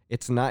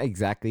it's not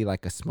exactly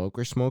like a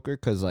smoker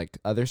because like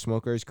other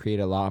smokers create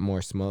a lot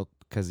more smoke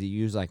because you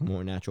use like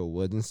more natural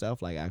woods and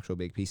stuff, like actual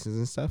big pieces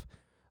and stuff.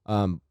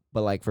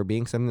 But like for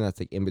being something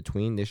that's like in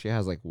between, this shit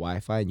has like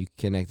Wi-Fi and you can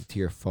connect it to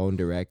your phone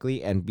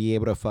directly and be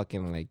able to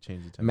fucking like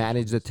change the temperature.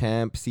 manage the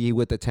temp, see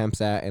what the temp's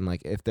at, and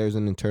like if there's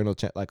an internal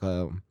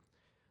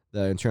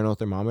the internal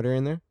thermometer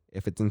in there,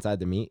 if it's inside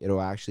the meat,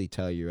 it'll actually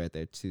tell you right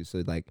there too.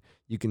 So like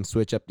you can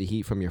switch up the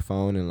heat from your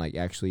phone and like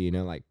actually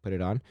like put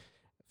it on.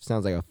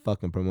 Sounds like a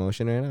fucking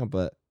promotion right now,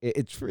 but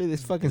it's really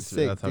fucking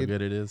sick. That's how dude.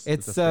 good it is.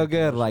 It's a so fake good.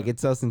 promotion. Like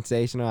it's so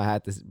sensational. I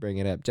had to bring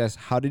it up. Jess,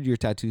 how did your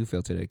tattoo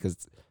feel today?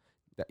 Because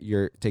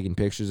you're taking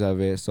pictures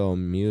of it. So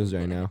amused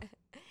right now.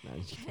 No,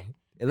 I'm just kidding.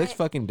 It looks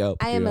fucking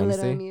dope. I am dude, a little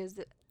honestly.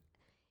 amused.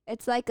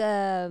 It's like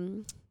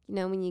when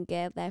you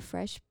get that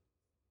fresh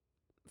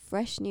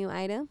new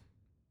item,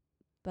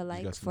 but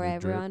like got some new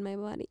forever drip? on my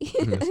body.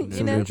 got some you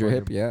Some know, new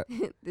drip, yeah.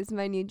 this is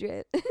my new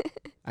drip.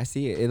 I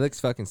see it. It looks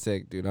fucking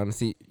sick, dude.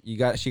 Honestly, she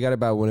got it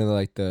by one of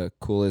the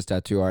coolest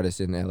tattoo artists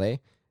in LA.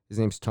 His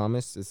name's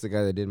Thomas. It's the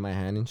guy that did my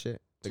hand and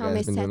shit. The guy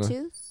that's Thomas been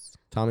doing tattoos.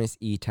 Thomas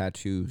E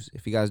Tattoos.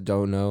 If you guys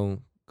don't know,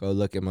 go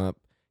look him up.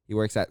 He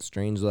works at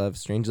Strangelove.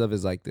 Strangelove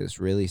is like this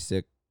really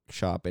sick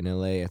shop in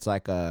LA. It's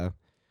like a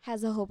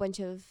Has a whole bunch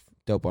of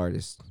dope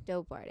artist.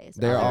 dope artists.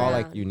 They're all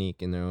like around.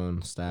 unique in their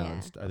own style Yeah.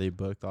 and stuff. Are they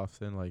booked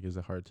often? Like, is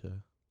it hard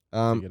to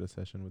get a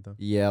session with them?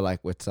 Yeah,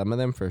 like with some of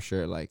them for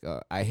sure. Like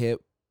I hit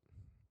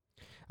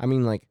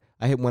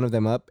one of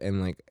them up,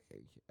 and like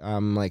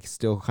I'm like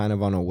still kind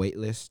of on a wait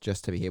list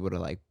just to be able to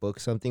like book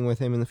something with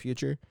him in the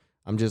future.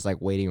 I'm just like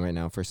waiting right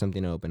now for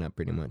something to open up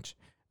pretty much.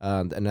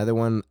 Another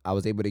one I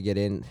was able to get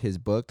in his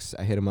books.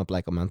 I hit him up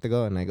like a month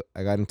ago, and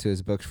I got into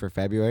his books for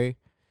February.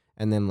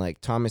 And then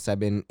like Thomas, I've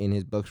been in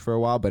his books for a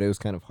while, but it was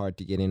kind of hard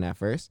to get in at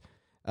first.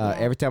 Yeah.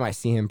 Every time I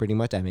see him, pretty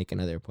much I make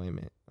another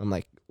appointment. I'm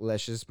like,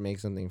 let's just make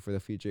something for the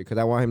future because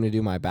I want him to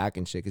do my back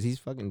and shit because he's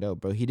fucking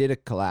dope, bro. He did a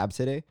collab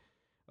today.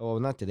 Oh, well,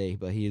 not today,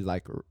 but he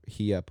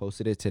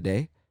posted it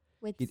today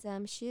with he-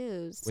 some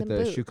shoes, with some the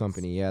boots. shoe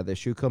company. Yeah, the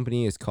shoe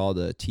company is called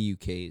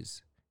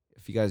TUKs.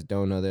 If you guys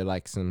don't know, they're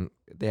like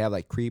they have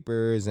like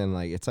creepers and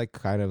like it's like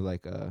kind of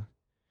like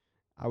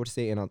I would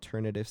say an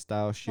alternative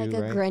style shoe, like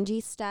a right?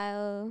 grungy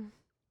style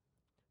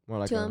More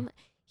like to him.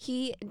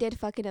 He did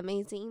fucking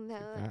amazing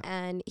though, Yeah.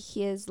 and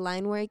his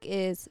line work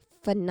is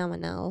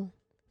phenomenal.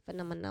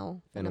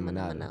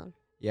 Phenomenal.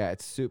 Yeah,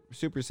 it's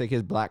super sick.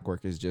 His black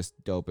work is just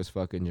dope as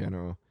fuck in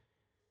general.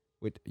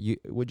 Would you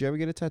ever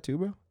get a tattoo,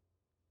 bro?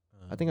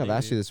 I think I've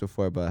asked you this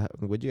before, but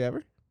would you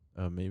ever?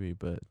 Maybe,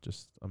 but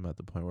just I'm at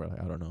the point where like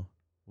I don't know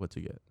what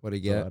to get. What to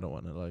So get? I don't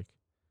want to like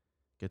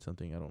get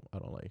something I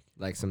don't like.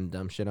 Like some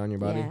dumb shit on your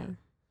body? Yeah.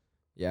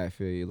 Yeah, I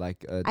feel you.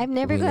 Like I've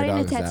never wiener gotten a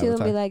dog's tattoo and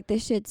be avatar. like,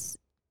 this shit's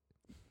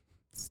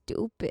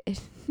stupid.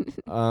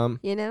 Um,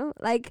 You know?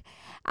 Like,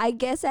 I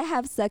guess I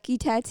have sucky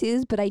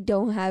tattoos, but I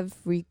don't have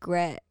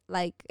regret,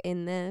 like,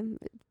 in them.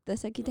 The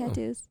sucky Oh.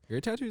 tattoos.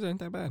 your tattoos aren't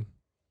that bad.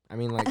 I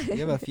mean, like you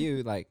have a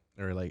few. Like,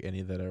 Or like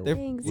any that are They're-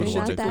 Things your are shits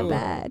not are that cool.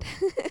 bad.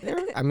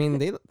 I mean,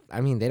 they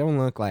don't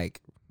look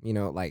like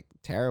like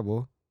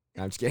terrible.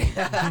 I'm just kidding.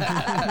 They're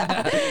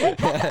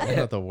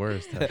not the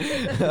worst.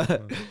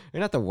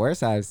 They're not the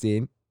worst I've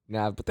seen.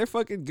 Nah, but they're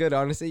fucking good.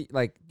 Honestly,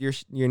 like your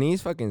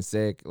knee's fucking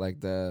sick. Like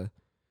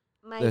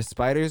The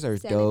spiders are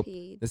dope.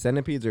 centipede. The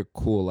centipedes are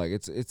cool. Like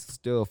it's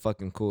still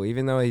fucking cool,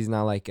 even though he's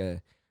not like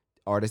a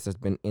artist that's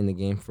been in the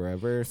game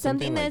forever. Or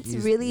Something like, that's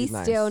really he's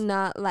still nice.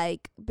 not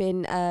like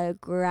been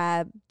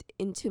grabbed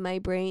into my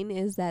brain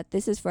is that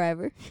this is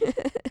forever.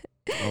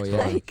 Oh, So yeah.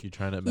 like you're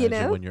trying to imagine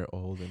know? when you're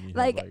old and you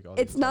Like, have like all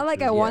it's these not like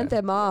I tattoos. want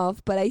Yeah. them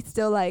off, but I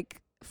still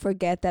like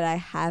forget that I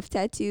have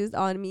tattoos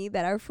on me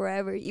that are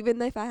forever,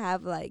 even if I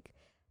have like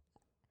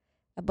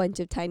a bunch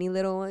of tiny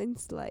little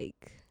ones.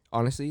 Like,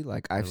 Honestly,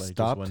 like Or, I've like,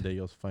 stopped. Just one day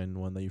you'll find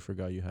one that you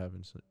forgot you have,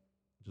 and so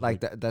just Like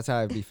that's how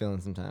I'd be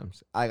feeling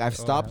sometimes. I've Oh,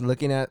 stopped yeah.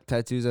 looking at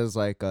tattoos as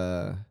like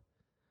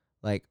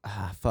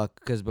fuck,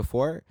 because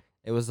before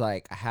it was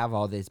like I have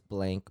all this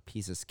blank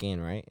piece of skin,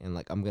 right, and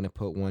like I'm gonna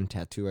put one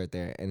tattoo right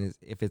there, and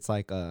if it's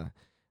like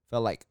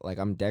felt like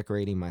I'm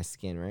decorating my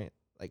skin, right,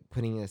 like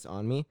putting this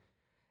on me,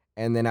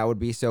 and then I would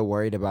be so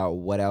worried about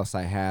what else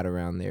I had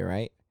around there,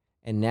 right,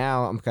 and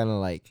now I'm kind of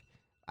like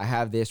I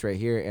have this right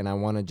here, and I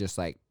want to just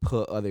like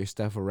put other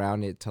stuff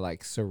around it to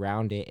like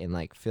surround it and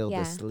like fill Yeah.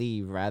 the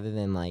sleeve rather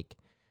than like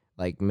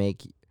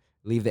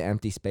leave the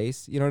empty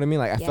space. You know what I mean?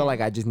 Like I Yeah. feel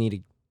like I just need to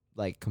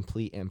like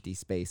complete empty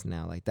space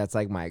now. Like that's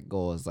like my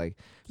goal is like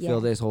fill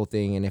yeah. this whole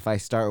thing, and if I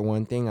start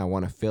one thing, I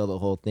want to fill the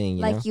whole thing.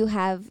 You know?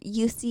 Like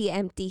you see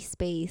empty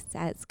space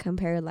as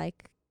compared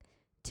like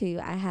to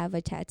I have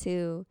a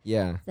tattoo.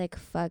 Yeah. It's like,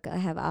 fuck, I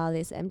have all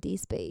this empty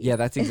space. Yeah,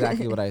 that's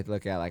exactly what I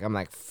look at. Like I'm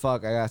like,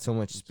 fuck, I got so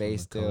much someone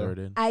space still. colored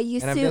in. I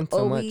used And I've to done so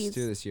always much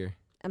too this year.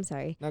 I'm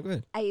sorry. Not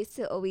good. I used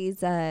to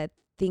always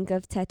think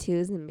of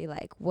tattoos and be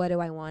like, what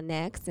do I want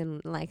next? And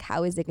like,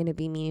 how is it going to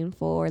be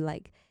meaningful? Or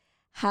like,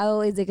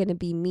 how is it going to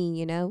be me,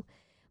 you know?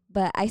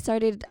 But I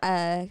started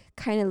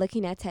kind of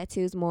looking at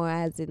tattoos more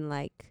as in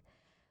like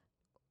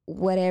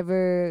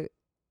whatever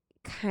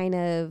kind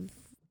of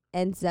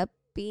ends up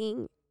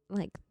being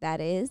like that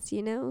is,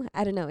 you know?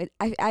 I don't know.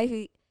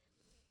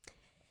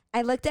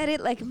 I looked at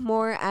it like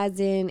more as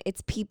in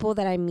it's people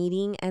that I'm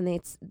meeting and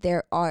it's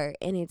their art,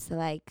 and it's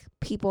like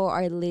people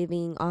are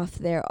living off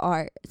their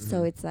art.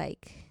 So Mhm. it's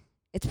like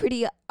it's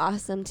pretty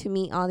awesome to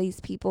meet all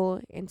these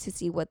people and to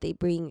see what they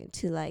bring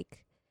to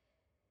like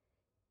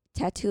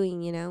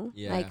tattooing, you know?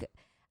 Yeah. Like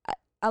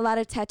a lot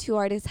of tattoo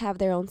artists have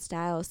their own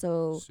style,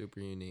 so Super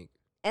unique.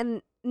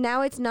 and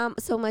now it's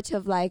not so much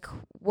of like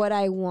what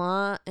I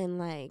want and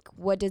like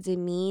what does it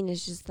mean.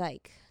 It's just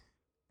like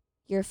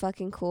you're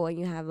fucking cool and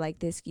you have like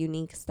this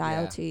unique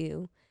style Yeah. to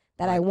you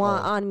that I Like,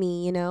 want oh, on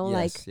me, you know?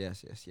 Like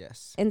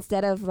yes.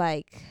 instead of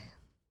like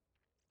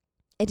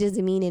it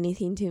doesn't mean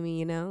anything to me,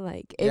 you know?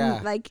 Like Yeah.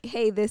 like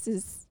hey, this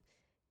is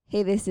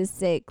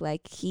sick.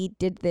 Like he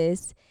did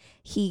this.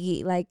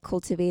 He like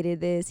cultivated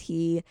this.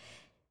 He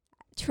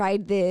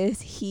tried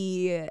this.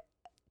 He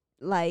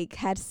like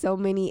had so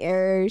many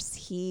errors.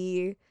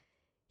 He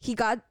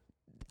got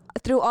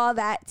through all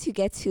that to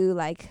get to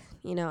like,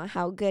 you know,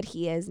 how good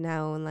he is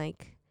now and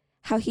like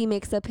how he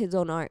makes up his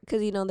own art.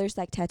 Because, you know, there's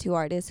like tattoo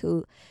artists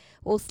who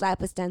will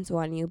slap a stencil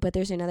on you, but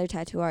there's another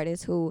tattoo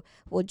artist who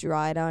will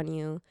draw it on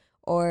you.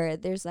 Or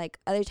there's like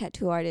other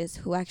tattoo artists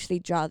who actually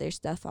draw their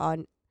stuff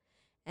on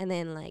and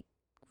then like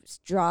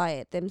draw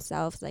it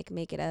themselves, like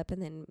make it up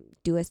and then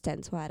do a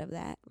stencil out of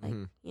that. Like,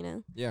 Mhm. you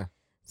know? Yeah.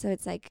 So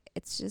it's like,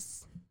 it's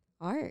just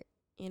art,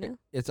 you know?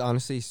 It's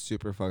honestly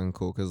super fucking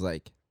cool because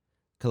like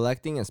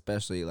collecting,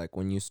 especially like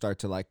when you start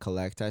to like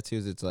collect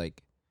tattoos, it's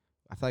like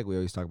I feel like we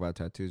always talk about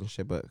tattoos and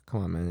shit, but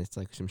come on, man, it's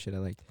like some shit I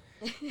like.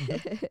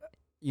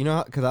 You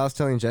know, because I was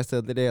telling Jess the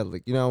other day, I was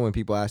like, you know, when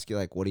people ask you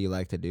like, what do you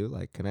like to do?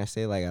 Like, can I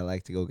say like I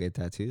like to go get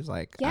tattoos?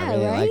 Like, Yeah, I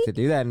really like right? to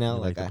do that now.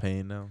 You like I, the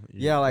pain now.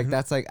 yeah, like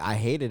that's like I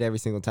hate it every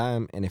single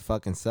time, and it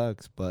fucking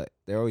sucks. But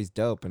they're always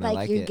dope, and I like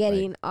like you're it. Like,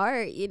 getting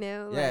art, you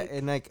know? yeah, Like,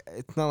 and like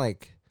it's not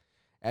like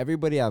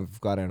everybody I've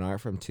gotten art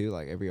from too.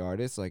 Like every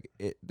artist, like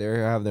they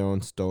have their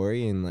own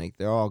story, and like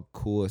they're all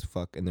cool as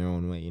fuck in their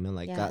own way. You know,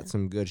 like Yeah. got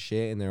some good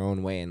shit in their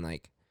own way, and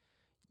like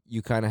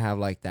you kind of have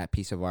like that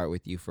piece of art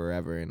with you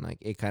forever, and like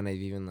it kind of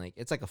even like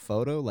it's like a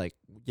photo. Like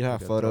you know, how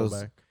Like a photos.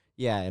 throwback.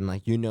 Yeah, and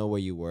like you know where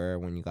you were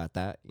when you got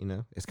that. You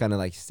know, it's kind of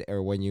like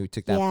or when you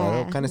took that Yeah.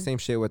 photo. Kind of same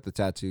shit with the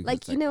tattoo. like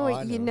It's you know oh, what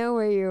I you know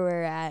where you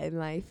were at in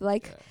life.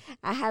 Like Yeah.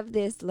 I have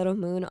this little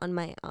moon on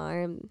my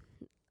arm,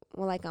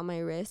 well, like on my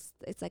wrist.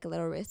 It's like a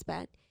little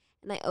wristband,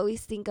 and I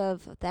always think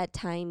of that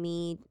time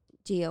me,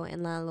 Gio,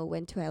 and Lalo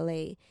went to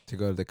LA To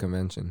go to the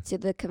convention. to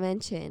the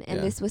convention, and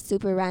Yeah. this was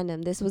super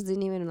random. This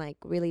wasn't even like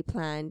really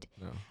planned.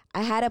 No.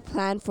 I had a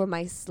plan for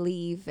my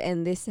sleeve,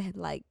 and this had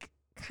like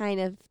kind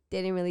of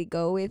didn't really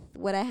go with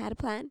what I had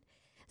planned.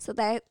 So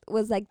that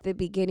was like the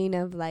beginning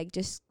of like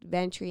just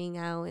venturing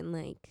out and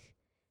like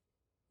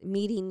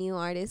meeting new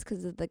artists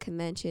because of the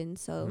convention.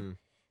 So Mhm.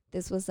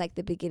 this was like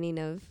the beginning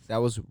of That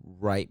was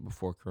right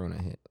before Corona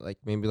hit. Like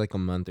maybe like a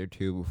month or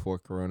two before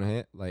Corona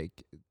hit.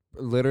 Like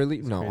literally,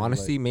 It's no, crazy,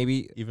 honestly, like-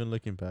 maybe. Even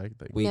looking back,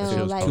 like Weeks. that shit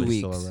No, was like-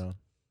 probably 2 weeks. still around.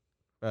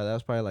 Bro, that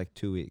was probably like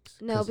 2 weeks.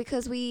 no 'Cause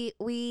because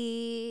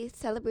we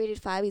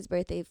celebrated Fabi's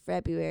birthday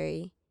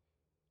February.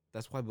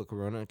 that's why the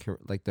Corona,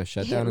 like the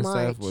shutdown and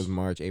stuff, was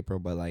March. March, April.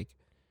 But like,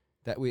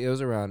 It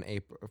was around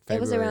April, February.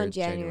 It was around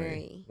January.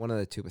 January. One of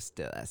the two, but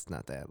still, that's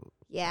not that.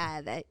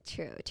 Yeah, that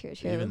true.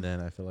 Even then,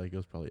 I feel like it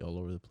was probably all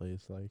over the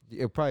place. Like,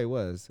 It probably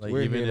was. Like,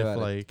 We're even hearing if, about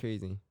it. like,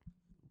 Crazy.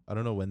 I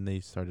don't know when they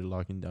started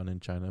locking down in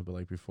China, but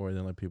like before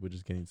then, like people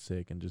just getting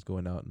sick and just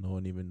going out, no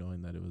one even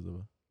knowing that it was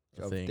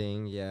a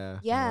thing. Yeah.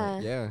 Yeah.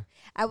 Yeah.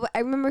 I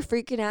remember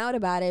freaking out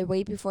about it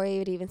way before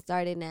it even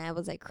started, and I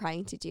was like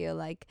crying to Gio,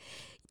 like,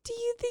 do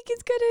you think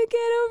it's gonna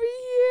get over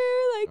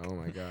here? Like, Oh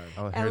my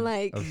god.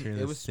 like, I was hearing It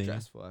this was thing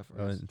stressful at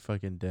first. in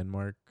fucking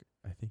Denmark.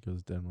 I think it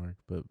was Denmark,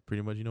 but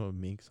pretty much you know what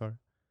minks are.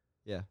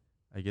 Yeah.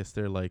 I guess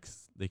they're like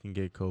they can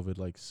get COVID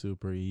like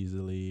super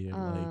easily and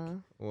like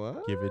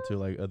What? give it to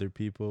like other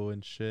people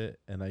and shit.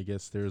 And I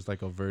guess there's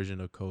like a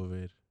version of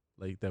COVID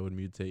like that would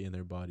mutate in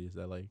their bodies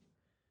that like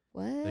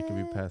what? that can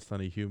be passed on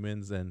to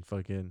humans and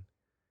fucking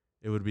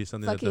it would be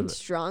something Fucking that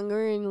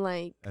stronger and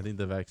like I think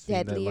the vaccine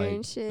that deadlier like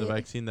and shit. the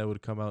vaccine that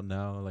would come out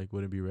now like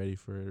wouldn't be ready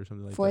for it or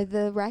something like for that.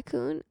 the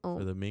raccoon? Oh,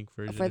 For the mink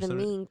version. for or the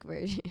something. mink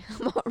version.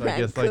 I'm all So I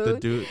guess like the raccoon.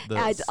 dude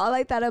All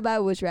I thought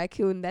about was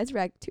raccoon. That's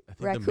I think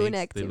the raccoon minks,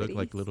 activity. they look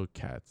like little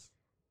cats.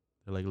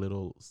 They're like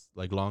little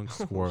like long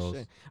squirrels.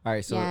 Shit. All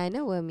right. So yeah, I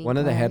know what mink one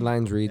of the are.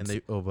 headlines And reads.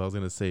 they I was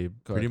gonna say Go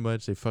pretty ahead.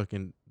 much they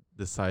fucking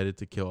decided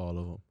to kill all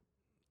of them.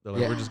 They're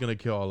like Yeah. we're just gonna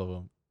kill all of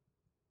them,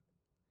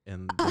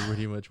 and they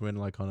pretty much went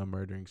like on a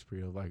murdering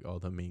spree of like all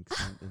the minks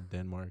in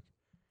Denmark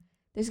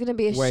There's gonna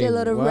be a Wait,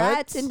 shitload of what?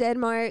 rats in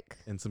Denmark.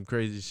 and some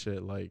crazy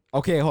shit like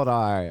Okay, hold on.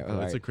 All right. All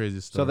it's right. a crazy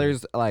story. So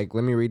there's like,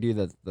 let me read you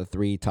the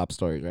three top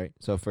stories, right?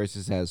 So first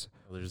it says,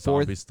 there's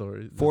fourth- zombie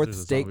story. fourth There's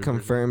a state zombie version.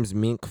 confirms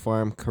mink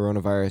farm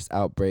coronavirus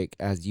outbreak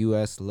as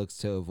U.S. looks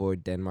to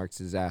avoid Denmark's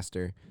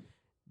disaster.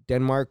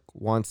 Denmark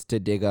wants to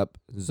dig up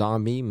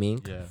zombie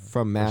mink Yeah,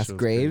 from that mass shit was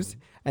graves. crazy.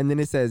 And then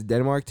it says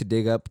Denmark to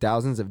dig up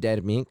thousands of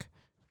dead mink.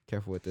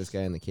 Careful with this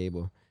guy in the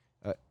cable.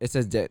 It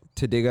says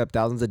to dig up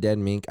thousands of dead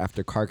mink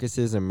after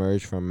carcasses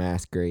emerge from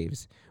mass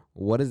graves.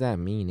 What does that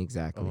mean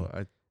exactly? Oh,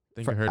 I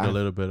think For- I heard I- a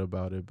little bit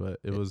about it, but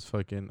it was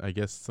fucking I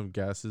guess some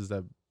gases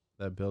that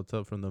built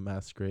up from the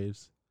mass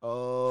graves.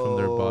 Oh,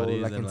 their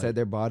bodies like and, inside like-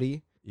 their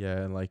body.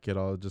 Yeah, and like it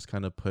all just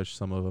kind of pushed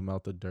some of them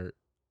out the dirt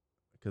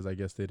because I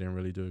guess they didn't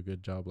really do a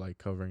good job like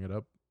covering it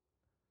up,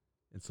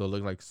 and so it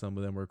looked like some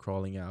of them were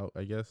crawling out.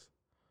 I guess.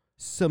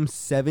 Some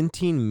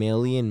 17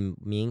 million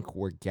mink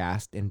were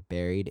gassed and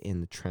buried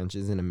in the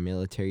trenches in a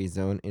military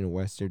zone in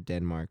western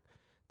Denmark.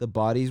 The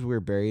bodies were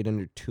buried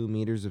under 2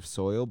 meters of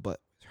soil, but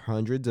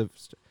hundreds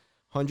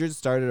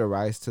started to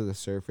rise to the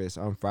surface.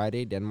 On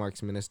Friday,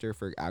 Denmark's Minister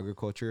for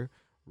Agriculture,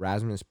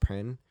 Rasmus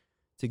Prehn,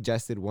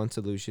 suggested one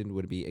solution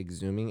would be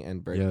exhuming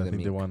and burning Yeah, I the think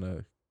mink. they want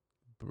to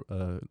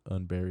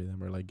unbury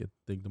them or like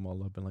dig them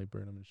all up and like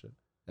burn them and shit.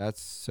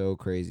 That's so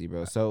crazy,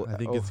 bro. So I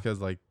think it's 'cause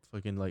like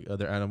fucking like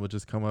other animals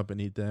just come up and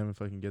eat them and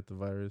fucking get the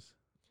virus.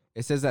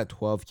 it says that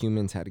 12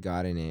 humans had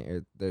gotten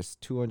it. There's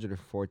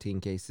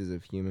 214 cases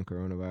of human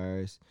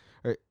coronavirus.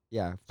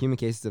 Human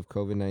cases of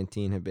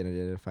COVID-19 have been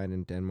identified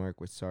in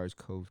Denmark with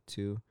SARS-CoV-2.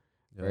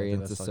 Yeah, I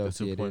Variants think that's like the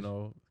associated.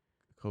 2.0,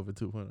 COVID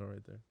 2.0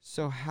 right there.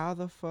 So how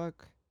the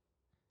fuck?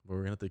 But we're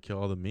gonna have to kill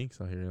all the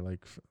minks out here.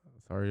 Like,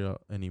 sorry,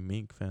 any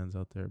mink fans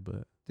out there,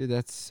 but Dude,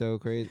 that's so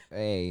crazy.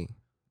 Hey,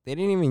 they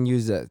didn't even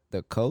use the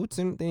coats,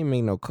 and they didn't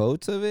make no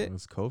coats of it.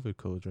 it's COVID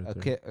codes right A,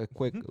 there. a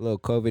quick little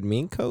COVID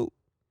mink coat.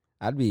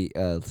 I'd be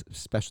a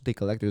specialty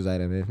collector's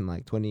item in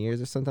like 20 years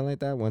or something like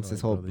that. Once Like,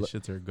 this whole bro, these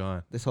shits are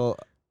gone. this whole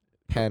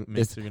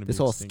Minks are gonna this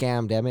be whole extinct.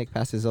 scamdemic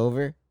passes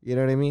over. You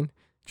know what I mean?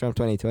 Trump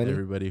 2020.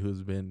 Everybody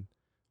who's been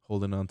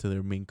holding on to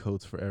their mink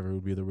coats forever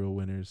would be the real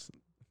winners.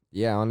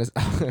 Yeah, honest.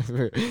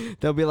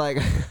 They'll be like,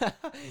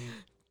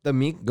 the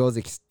mink goes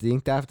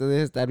extinct after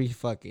this. That'd be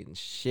fucking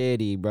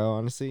shitty, bro.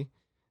 Honestly,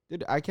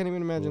 dude, I can't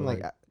even imagine. Well,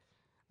 Like, like-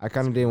 I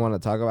kind of didn't want to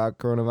talk about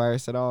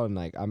coronavirus at all, and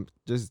like, I'm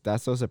just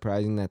that's so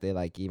surprising that they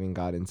like even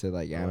got into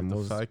like Like,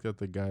 animals. the fact that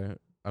the guy,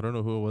 I don't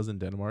know who it was in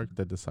Denmark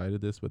that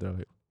decided this, but they're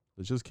like,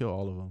 let's just kill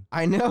all of them.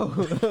 I know,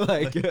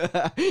 like,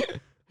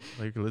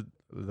 Like,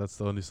 that's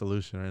the only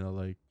solution right now.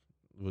 Like,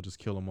 we'll just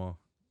kill them all.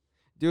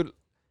 dude.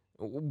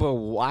 But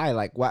why?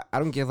 Like, why? I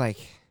don't get like.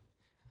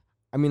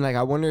 I mean, like,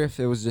 I wonder if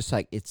it was just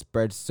like it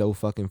spread so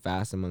fucking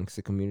fast amongst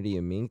the community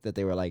of mink that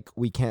they were like,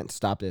 we can't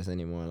stop this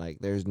anymore. Like,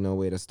 there's no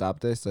way to stop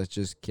this. Let's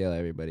just kill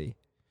everybody.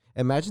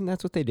 Imagine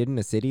that's what they did in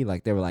the city.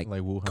 Like, they were like,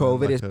 Wuhan,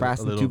 COVID is a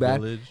passing little too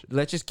bad. village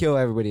let's just kill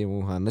everybody in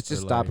Wuhan. Let's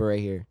just Or, stop like- it right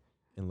here.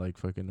 in like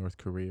fucking North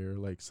Korea or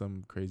like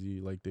some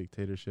crazy like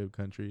dictatorship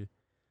country.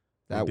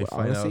 That Like, they would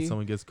find honestly, out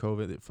someone gets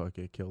COVID, they fuck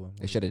it, kill them.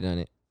 they should have done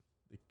it.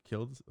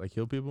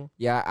 Kill people.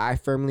 Yeah, I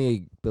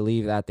firmly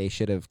believe that they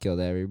should have killed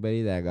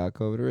everybody that got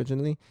COVID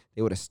originally.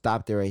 They would have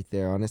stopped it right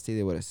there. Honestly,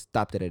 they would have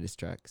stopped it at its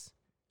tracks.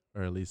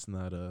 Or at least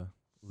not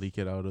leak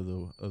it out of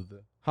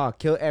the Huh?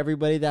 Kill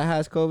everybody that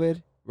has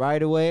COVID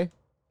right away.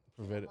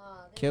 prevent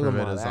Kill them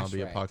prevent all. a That's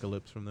zombie right.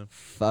 apocalypse from them.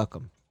 Fuck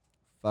them.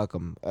 Fuck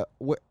them.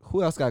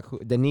 Who else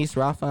got Denise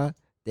Rafa?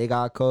 They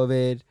got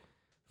COVID.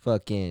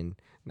 Fucking.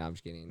 No, I'm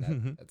just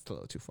kidding. That's a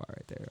little too far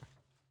right there.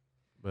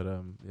 But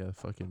yeah,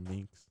 fucking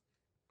minks.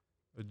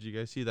 Did you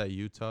guys see that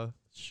Utah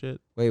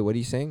shit? Wait, what are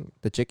you saying?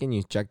 The chicken?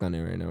 You checked on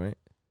it right now, right?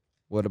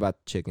 What about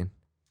the chicken?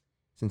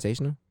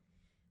 Sensational?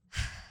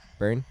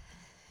 Burn?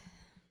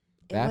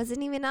 It That-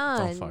 wasn't even It's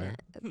on. on fire.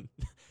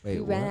 Wait,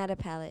 we ran what? out of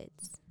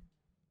pallets.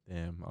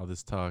 Damn, all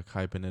this talk,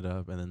 hyping it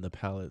up, and then the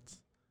pallets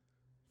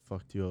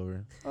fucked you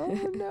over. Oh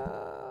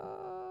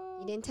no!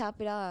 You didn't top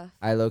it off.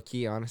 I low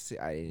key, honestly,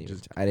 I didn't even.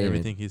 Just I didn't.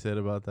 everything he said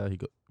about that,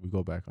 we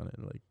go back on it.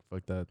 Like,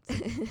 fuck that.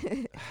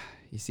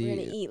 You We're see,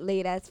 gonna eat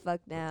late as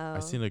fuck now. I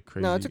seen a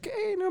crazy. no, it's okay.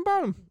 Ain't no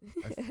problem.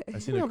 I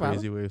seen No a problem.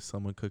 crazy way of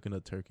someone cooking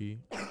a turkey,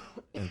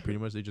 and pretty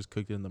much they just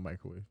cooked it in the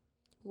microwave.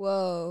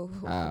 Whoa.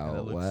 And that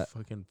Oh, looked what?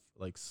 fucking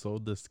like so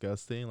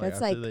disgusting. Like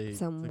That's after like they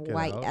some took it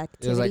white out,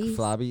 activities. It was like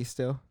flabby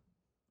still. it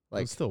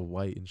Like, was still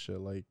white and shit.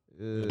 Like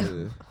ugh.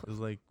 it was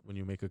like when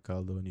you make a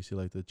caldo and you see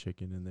like the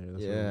chicken in there.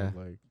 That's what it looked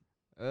like.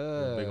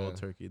 A big old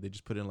turkey. They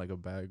just put it in like a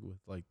bag with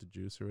like the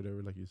juice or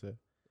whatever, like you said.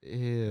 And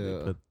they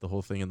Ew. put the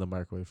whole thing in the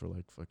microwave for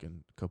like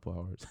fucking couple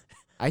hours.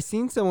 I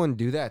seen someone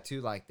do that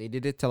too. Like they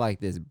did it to like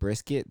this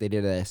brisket. They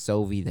did a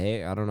sous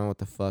vide. I don't know what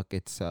the fuck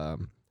it's.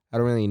 I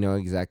don't really know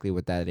exactly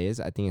what that is.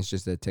 I think it's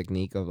just a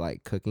technique of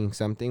like cooking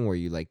something where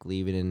you like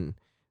leave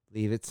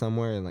it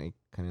somewhere and like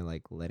kind of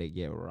like let it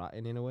get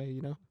rotten in a way.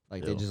 You know,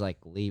 like they Ew. just like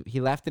leave. He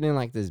left it in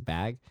like this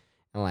bag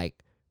and like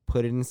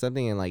put it in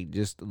something and like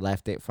just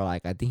left it for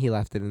like I think he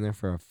left it in there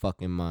for a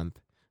fucking month.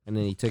 And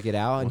then he took it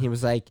out and he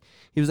was like,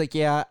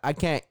 yeah, I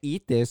can't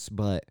eat this,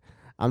 but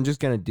I'm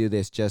just gonna do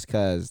this just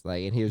cause,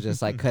 like, and he was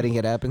just like cutting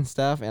it up and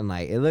stuff, and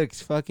like it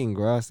looks fucking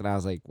gross. And I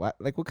was like, what?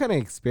 Like, what kind of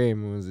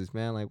experiment was this,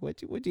 man? Like,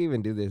 what'd you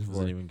even do this It for?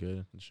 wasn't even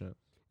good and shit.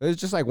 It was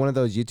just like one of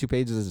those YouTube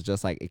pages that's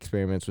just like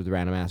experiments with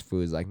random ass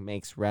foods, like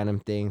makes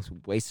random things,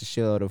 wastes a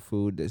shitload of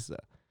food. This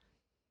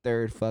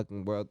third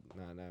fucking world.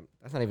 No,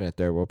 that's not even a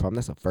third world problem.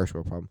 That's a first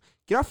world problem.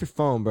 Get off your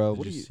phone, bro. Did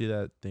What are you you? see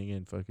that thing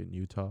in fucking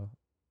Utah?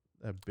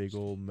 That big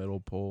old metal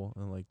pole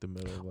in like the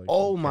middle of like.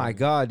 Oh some my canyon?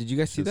 god! Did you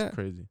guys It's see just that?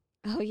 crazy.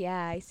 Oh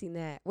yeah, I seen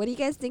that. What do you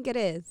guys think it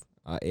is?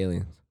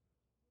 Aliens.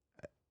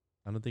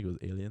 I don't think it was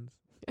aliens,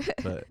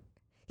 but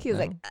He was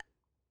No.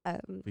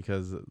 like,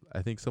 because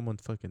I think someone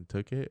fucking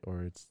took it,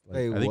 or it's like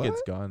Wait, I think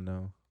it's what? gone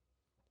now.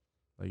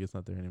 Like it's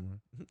not there anymore.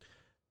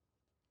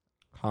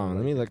 Hold on,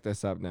 let me look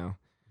this up now.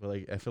 But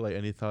like I feel like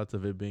any thoughts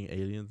of it being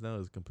aliens now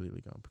is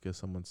completely gone because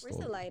someone "Where's stole.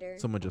 the lighter?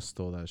 Someone just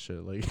stole that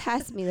shit. Like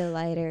Pass me the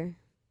lighter.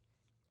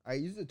 I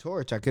used a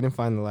torch. I couldn't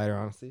find the lighter,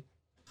 honestly.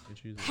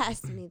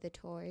 Pass me the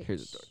torch.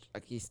 Here's a torch.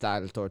 Aquí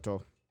está el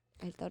torto.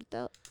 El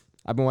torto.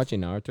 I've been watching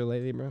Naruto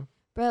lately, bro.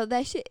 Bro,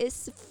 that shit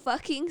is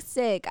fucking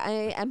sick. I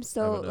am I have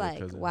so another like,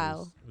 cousin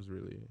wow. who's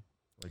really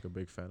like a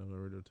big fan of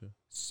Naruto too.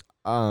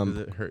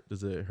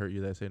 Does it hurt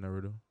you that I say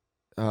Naruto?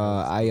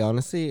 I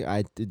honestly,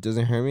 it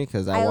doesn't hurt me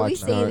because I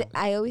always watch say Naruto.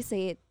 I always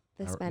say it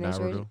the Nar- Spanish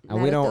word. Naruto.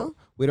 And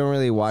we don't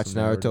really watch So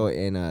Naruto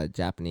in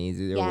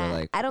Japanese either. Yeah, We're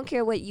like, I don't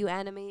care what you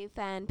anime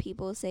fan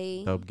people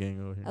say. Dub gang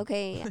over here.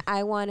 Okay,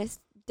 I want to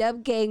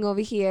dub gang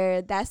over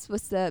here. That's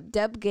what's up,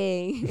 dub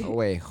gang. oh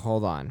wait,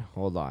 hold on.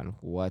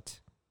 What?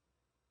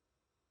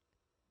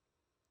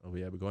 Oh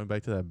yeah, but going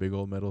back to that big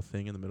old metal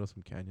thing in the middle of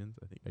some canyons,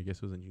 I guess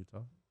it was in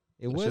Utah.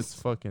 It That shit's was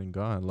fucking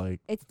gone. Like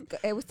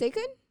It was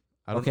taken.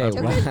 I don't, Okay, I,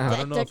 don't- wow. I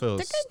don't know if it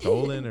was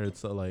stolen or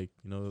it's like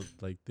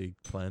like they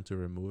plan to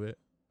remove it.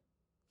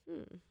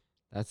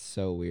 That's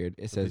so weird. It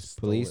But they says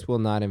stole police it. will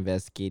not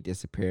investigate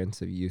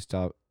disappearance of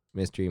Utah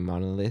mystery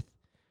monolith.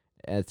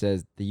 And it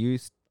says the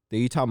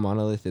Utah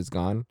monolith is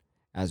gone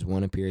as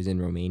one appears in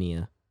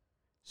Romania.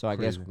 So I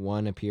guess Crazy.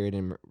 one appeared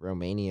in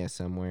Romania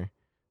somewhere.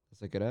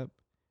 Let's look it up.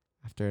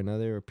 After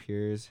another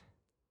appears.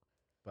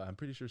 But I'm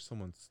pretty sure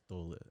someone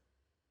stole it.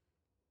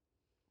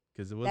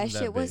 Because it wasn't That that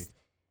shit big. was.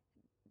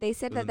 They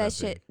said Wasn't that that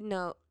shit.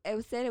 No,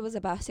 it said it was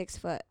about 6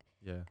 foot,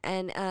 Yeah.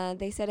 and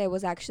they said it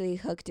was actually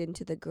hooked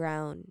into the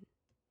ground.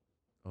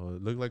 Oh,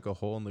 it looked like a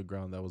hole in the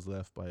ground that was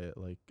left by it,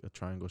 like a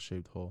triangle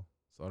shaped hole.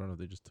 So I don't know if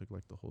they just took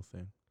like the whole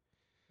thing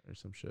or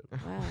some shit.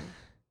 Wow.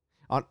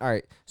 All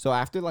right. So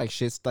after like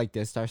shit like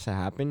this starts to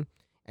happen,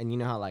 and you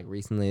know how like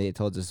recently they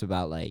told us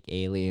about like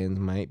aliens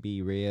might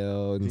be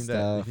real and You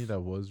stuff. think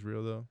that was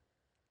real though?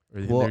 Or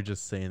you think Well- they're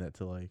just saying that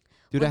to like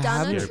Dude, Well, I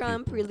Donald haven't Scare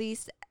Trump people.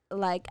 released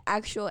like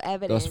actual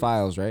evidence those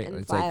files, right? and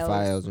It's like files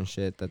files and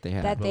shit that they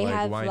have. that But, they like,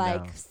 have why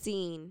like now?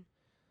 seen.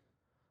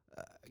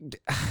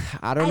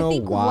 I don't know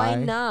think why.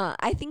 not.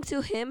 I think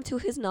to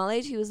his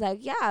knowledge, he was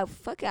like, yeah,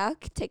 fuck it, I'll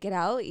take it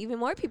out. Even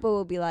more people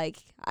will be like,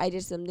 I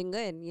did something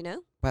good, you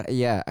know? But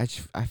yeah,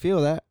 I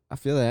feel that.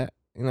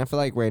 And I feel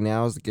like right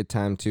now is a good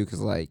time too, cause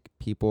like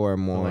people are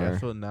but, more. like, I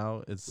feel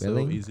now it's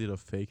willing? so easy to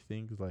fake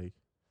things like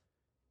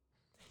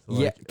so,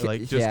 Yeah,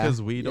 like just yeah,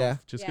 because we don't yeah.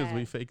 just because Yeah.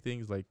 we fake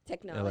things like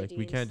Technology.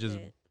 we and can't just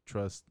shit.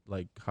 trust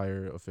like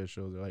higher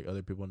officials or like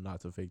other people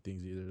not to fake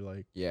things either.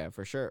 Like Yeah,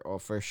 for sure. Oh,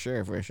 for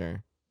sure.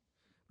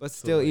 But So,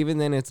 still, like- even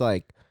then, it's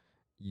like,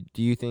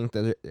 do you think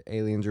that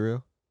aliens are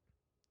real?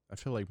 I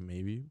feel like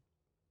maybe,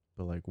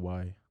 but like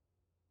why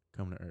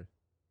come to Earth?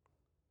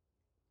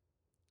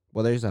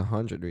 Well, there's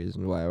 100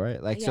 reasons why,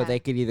 right? Like, so Yeah. they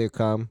could either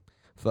come,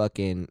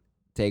 fucking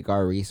take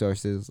our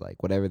resources,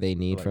 like whatever they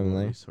need Like, from what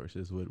there.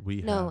 resources would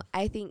we No, have?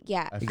 I think,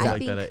 yeah. I feel I like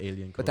think, that an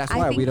alien. But that's could-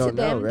 why I we think don't to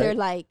them, know, they're right?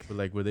 like, But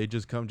like, would they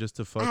just come just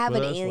to fuck I have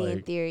with an us? alien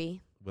Like,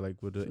 theory. But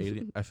like with the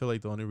alien, I feel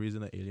like the only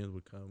reason that aliens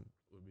would come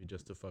would be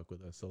just to fuck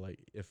with us. So like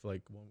if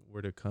like one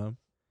were to come,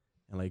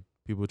 and like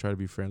people try to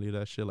be friendly to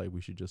that shit, like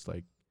we should just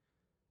like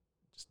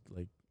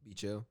Be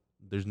chill.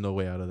 there's no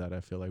way out of that.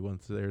 I feel like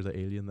once there's an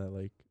alien that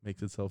like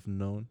makes itself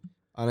known,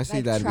 Honestly,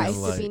 Like that'd be tries to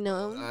like- be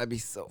known. that'd be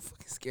so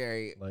fucking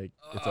scary. like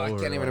it's Oh, I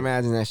over. can't even like,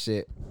 imagine that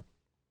shit.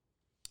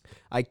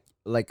 I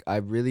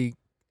really.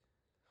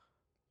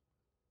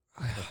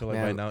 I feel like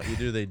Man, right now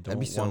either they that'd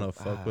be don't so want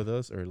to fuck bad. with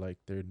us or like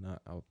they're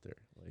not out there.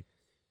 Like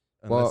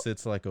Well- unless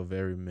it's like a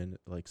very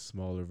like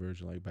smaller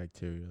version like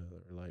bacteria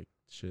or like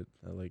shit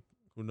that, like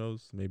who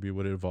knows, maybe it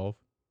would evolve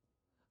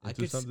I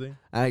into could s- something.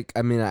 I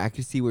mean, I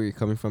could see where you're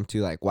coming from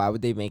too. Like, why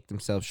would they make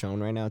themselves shown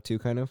right now too?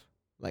 Kind of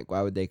like,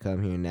 why would they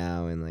come here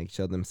now and like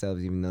show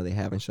themselves even though they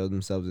haven't showed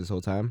themselves this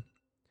whole time?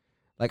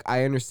 Like,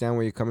 I understand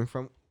where you're coming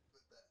from,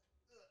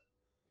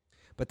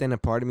 but then a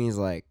part of me is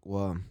like,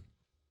 well,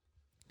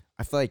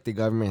 I feel like the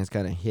government has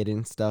kind of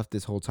hidden stuff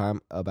this whole time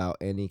about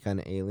any kind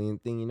of alien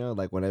thing. You know,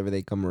 like whenever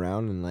they come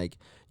around and like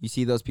you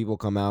see those people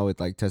come out with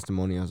like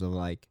testimonials of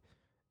like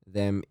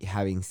them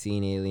having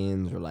seen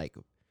aliens or like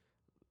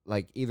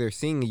either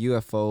seeing a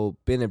UFO,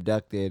 been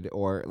abducted,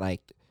 or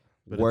like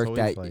But worked it's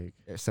at always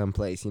like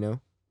someplace, you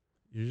know?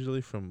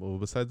 usually from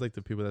besides like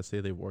the people that say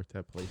they worked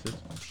at places.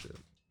 Oh shit.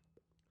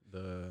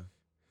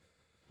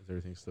 Is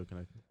everything still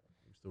connected?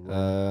 You still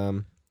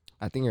rolling?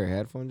 I think your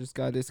headphone just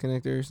got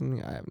disconnected or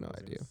something. I have no I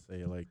was idea. gonna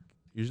Say like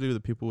usually the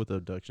people with the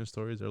abduction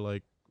stories are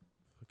like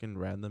fucking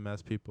random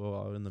ass people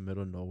out in the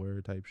middle of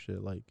nowhere type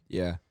shit. Like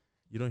Yeah.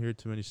 you don't hear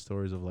too many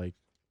stories of like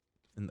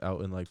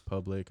out in like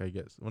public, I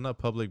guess. Well, not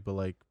public, but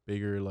like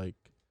bigger, like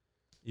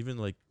even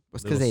like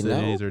It's little because they know.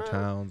 cities or bro.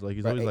 towns. Like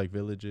it's Right, always like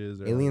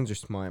villages. Or Aliens are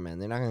smart, man.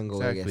 They're not gonna go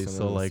exactly. look at So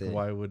someone like, and say-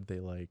 why would they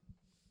like?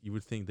 You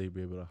would think they'd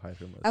be able to hide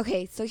from us.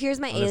 Okay, so here's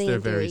my Unless they're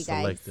alien very theory,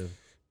 guys. selective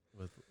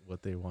with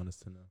what they want us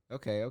to know.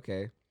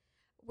 Okay.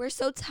 We're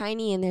so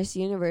tiny in this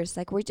universe.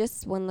 Like, we're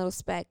just one little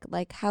speck.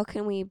 Like, how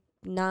can we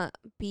not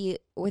be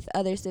with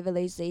other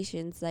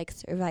civilizations, like,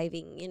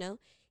 surviving, you know?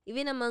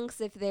 Even amongst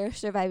if they're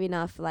surviving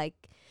off,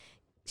 like,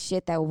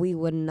 shit that we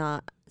would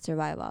not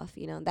survive off,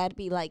 you know? That'd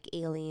be, like,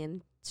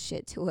 alien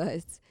shit to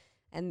us.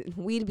 And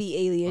we'd be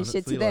alien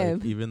shit to Honestly, like,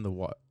 them. even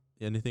the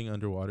anything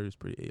underwater is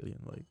pretty alien.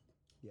 Like,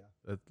 Yeah.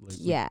 that, like,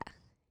 Yeah.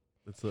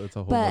 it's a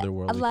whole But, other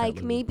world. we can't like,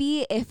 live in.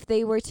 maybe if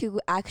they were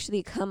to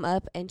actually come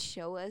up and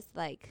show us,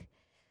 like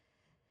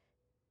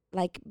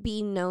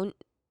be known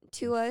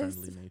to Like, us,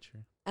 friendly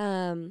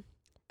nature.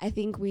 I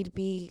think we'd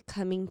be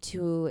coming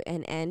to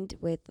an end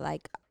with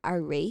like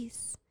our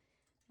race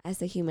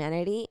as a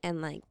humanity,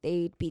 and like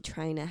they'd be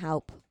trying to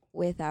help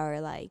with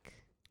our like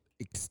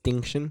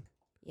Extinction,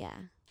 yeah,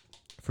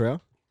 for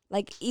real?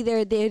 like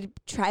either they'd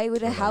try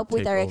to like, help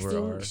with take our over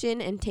our-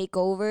 extinction and take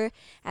over,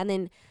 and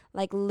then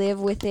like live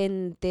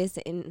within this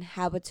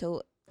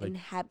inhabitable Like,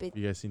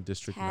 You guys seen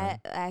District 9?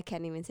 I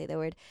can't even say the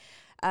word.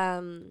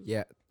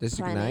 Yeah.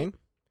 District Planet. 9?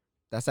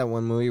 That's that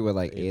one movie where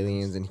like Aliens.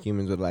 aliens and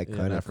humans would like In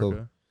kind of Africa.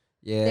 cool.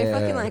 Yeah. They're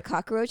fucking like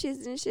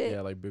cockroaches and shit.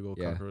 Yeah, like big old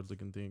Yeah. cockroach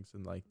looking things,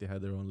 and like they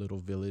had their own little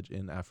village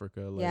in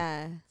Africa, like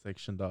Yeah.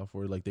 sectioned off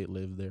where like they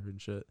lived there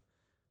and shit.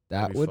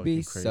 That That'd be would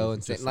be fucking so crazy.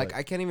 insane. Just, Like, like-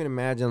 I can't even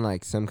imagine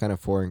like some kind of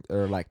foreign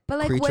or like But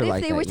like, creature what if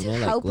like they that, were you to know,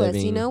 like help us? You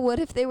living- know, what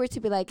if they were to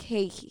be like,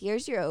 "Hey,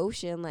 here's your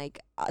ocean. Like,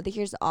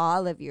 here's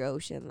all of your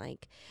ocean.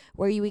 Like,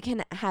 where we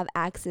can have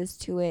access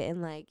to it,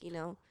 and like, you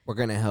know, We're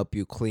gonna help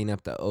you clean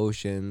up the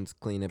oceans,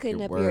 clean up clean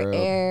your up world. your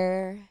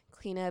air,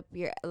 clean up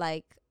your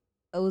like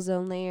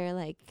ozone layer,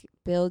 like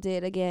build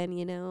it again.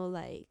 You know,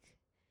 like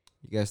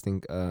You guys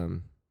think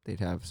they'd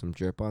have some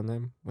drip on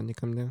them when they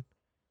come down,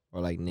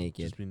 or like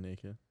naked? Just be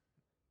naked.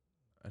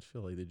 I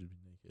feel like they just be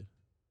naked.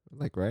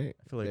 Like, right?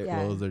 I feel like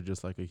Yeah. clothes are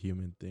just like a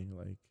human thing,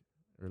 like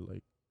or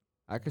like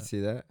I could Yeah. see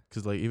that.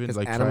 because like even Because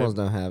like animals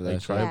tribe, don't have that.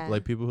 like shit. tribe, Yeah.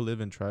 like people who live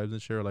in tribes and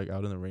shit, are like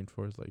out in the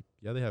rainforest. Like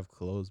yeah, they have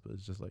clothes, but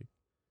it's just like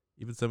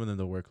even some of them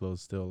don't wear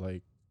clothes still.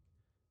 Like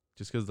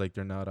just 'cause like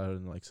they're not out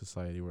in like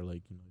society where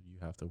like you know you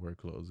have to wear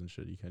clothes and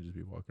shit. You can't just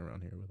be walking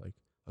around here with like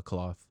a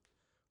cloth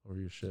over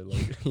your shit.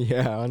 Like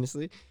Yeah,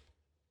 honestly.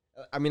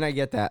 I mean, I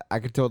get that. I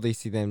could totally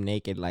see them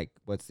naked. Like,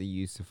 what's the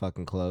use of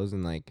fucking clothes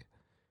and like,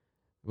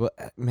 well,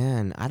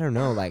 man, I don't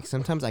know. Like,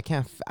 sometimes I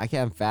can't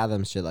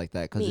fathom shit like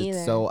that because Me it's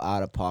either. so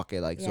out of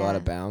pocket, like so out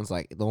of Yeah. bounds.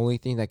 Like, the only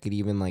thing that could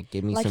even like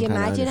give me like some kind of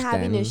imagine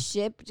having a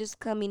understanding, ship just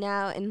coming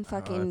out and I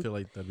fucking feel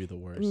like that'd be the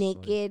worst.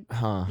 naked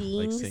huh? Like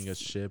beings. seeing a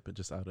ship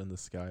just out in the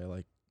sky,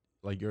 like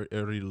it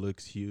already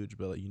looks huge,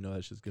 but like you know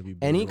that's just gonna be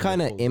bigger Any when it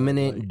kind of pulls up,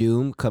 imminent like-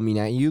 doom coming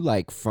at you,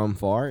 like from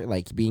far,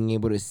 like being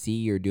able to see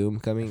your doom I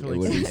coming, feel it like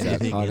would be anything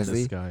sad, in the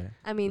honestly. sky.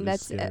 I mean, really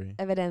that's scary.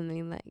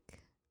 evidently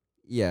like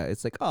Yeah,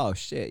 it's like, oh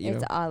shit, you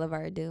it's know. all of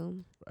our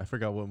doom. I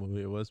forgot what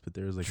movie it was, but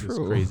there was like this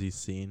True. crazy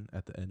scene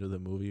at the end of the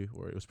movie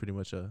where it was pretty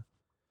much a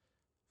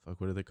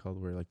what are they called?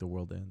 Where like the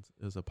world ends.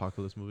 It was an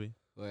apocalypse movie,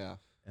 Oh yeah.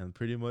 and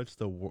pretty much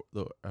the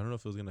I don't know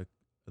if it was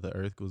the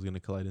Earth was gonna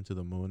collide into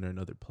the moon or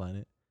another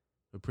planet,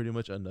 but pretty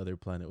much another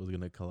planet was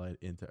gonna collide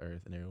into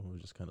Earth, and everyone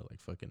was just kind of like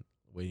fucking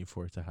waiting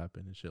for it to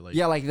happen and shit. Like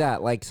Yeah, like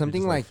that, like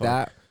something just like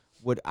like,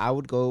 that. I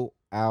would go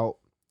out,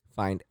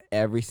 find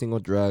every single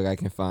drug I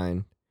can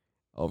find,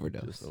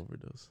 overdose. Just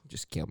overdose.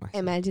 Just kill myself.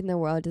 Imagine the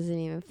world doesn't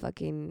even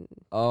fucking.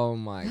 Oh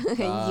my god.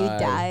 You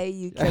die.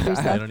 You kill I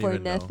yourself don't for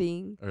even know.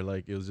 nothing. Or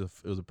like it was a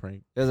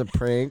prank. It was a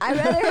prank. I'd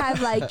rather have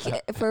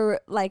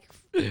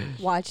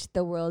watch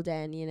the world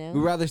end. You know.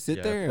 We'd rather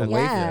sit there and at-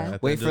 wait. Yeah.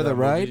 at Wait end for of the that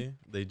ride? movie,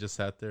 they just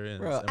sat there and,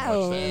 Bro, and Oh,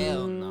 watched that.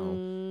 hell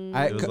no.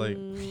 I It was like-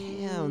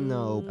 Hell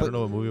no. I don't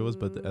know what movie it was,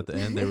 but at the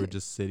end they were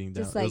just sitting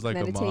down. Just, It was like,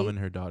 like a mom meditate. and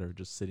her daughter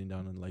just sitting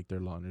down on like their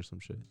lawn or some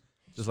shit.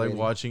 Just Really? like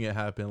watching it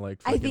happen,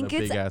 like I fucking think a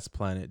it's- big ass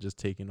planet just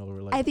taking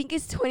over. Like I think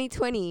it's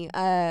 2020.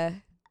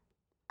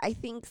 I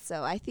think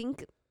so. I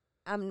think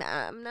I'm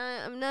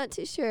not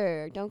too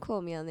sure. Don't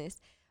quote me on this.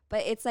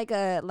 But it's like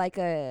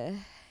a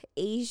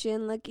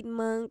Asian looking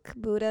monk,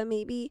 Buddha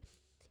maybe.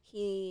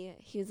 He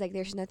was like,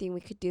 there's nothing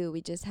we could do.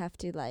 We just have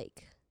to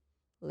like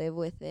live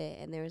with it.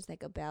 And there was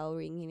like a bell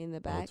ringing in the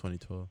back.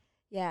 2012.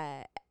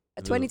 Yeah.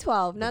 And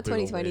 2012, the not big old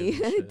 2020.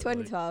 wave and shit, like-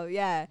 2012,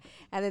 yeah.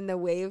 And then the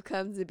wave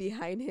comes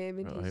behind him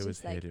and Bro, I he's always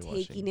just like hated taking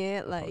watching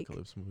it like,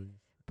 apocalypse movies.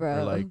 bro.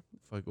 Or like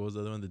fuck, what was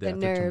the other one? The Day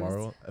The After nerves.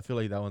 Tomorrow. I feel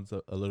like that one's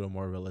a little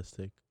more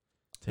realistic.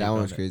 take That on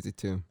one's it. crazy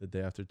too. The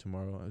Day After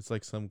Tomorrow. It's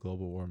like some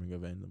global warming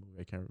event in the movie.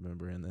 I can't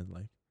remember. And then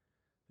like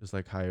there's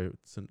like higher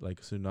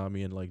like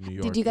tsunami in like New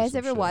York. Did you or guys some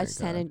ever shit. watch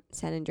my God.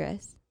 San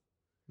Andreas?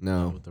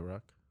 No. With The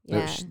Rock.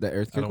 Yeah. The I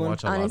earthquake don't one?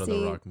 watch a lot of Honestly,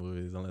 The Rock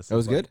movies unless That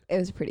was it's, like, good? It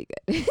was pretty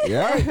good.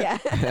 Yeah?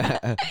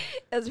 yeah.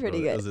 It was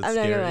pretty Bro, good. was it I'm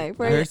not gonna scary? lie.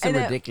 For I heard some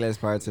and, ridiculous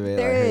parts of it.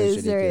 There I heard is,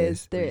 it's there ridiculous.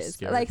 is, there Pretty is.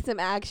 scary. Like some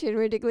action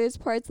ridiculous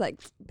parts. Like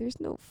there's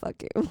no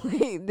fucking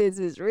way this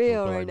is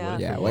real But, right like, now. what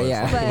if Yeah, it well, was,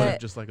 yeah. like, what if But-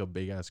 just like a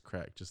big ass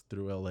crack just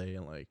through LA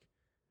and like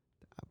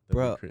that'd be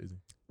Bro. crazy.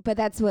 But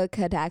that's what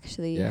could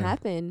actually Yeah.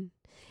 happen,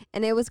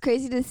 and it was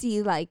crazy to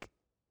see like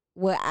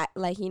what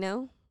like you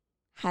know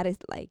how to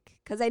like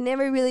because I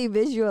never really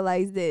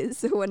visualized this.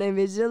 So when I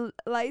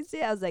visualized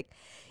it, I was like,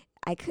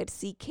 I could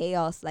see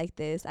chaos like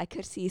this. I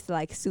could see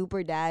like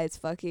super dads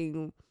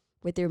fucking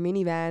with their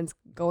minivans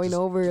going Just-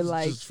 over just-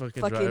 like just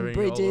fucking fucking driving all over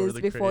bridges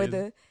the before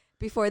craze.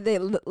 before they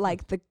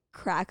like the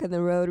crack on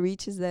the road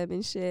reaches them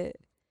and shit.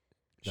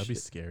 That'd be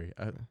Shit. scary.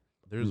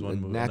 There's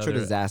one movie. Natural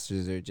another-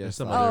 disasters are just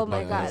some like, other Oh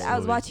my god, podcast I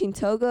was movies. watching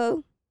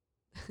Togo.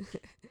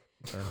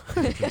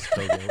 Just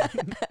Togo.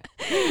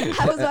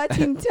 I was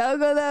watching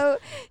Togo though.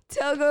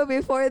 Togo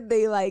before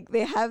they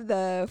have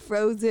the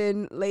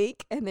frozen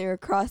lake and they were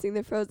crossing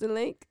the frozen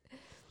lake,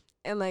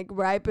 and like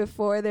right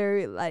before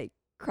they're like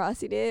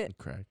crossing it.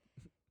 Crack.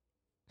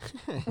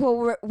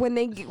 Well, when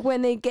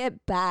they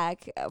get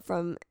back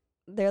from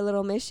their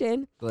little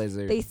mission,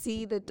 Blizzard. they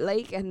see the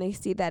lake and they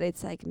see that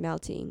it's like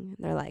melting.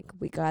 They're like,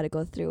 we gotta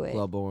go through it.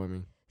 Global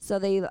warming. So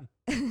they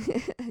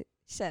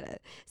shut up.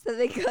 So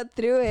they go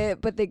through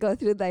it, but they go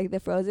through like the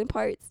frozen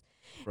parts.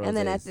 And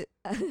then at Frozes.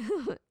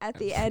 the at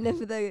the end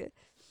of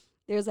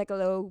there's like a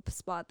little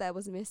spot that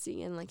was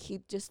missing, and like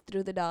he just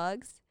threw the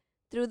dogs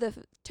through the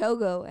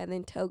Togo, and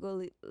then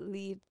Togo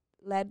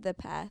led the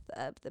path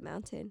up the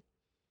mountain.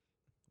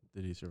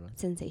 Did he survive?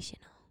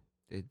 Sensational.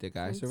 Did the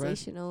guy survive?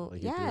 Sensational.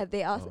 Like he Yeah, threw-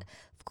 they also,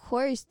 of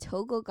course,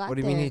 Togo got What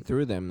do you mean he there.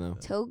 threw them though?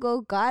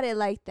 Togo got it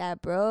like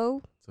that,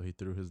 bro. So he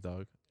threw his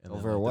dog. And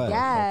Over then, what? the dog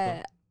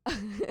Yeah.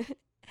 popped up?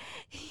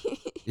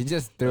 He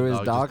just threw his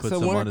dog just dog puts him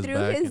somewhere? on his threw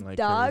back his and, like,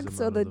 dog carries him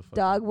so out of the the fucking-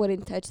 dog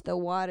wouldn't touch the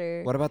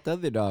water. What about the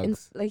other And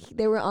dogs? like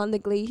they were on the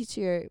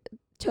glacier.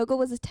 Togo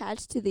was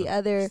attached to the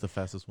other. It's the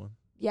fastest one.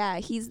 Yeah,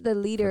 he's the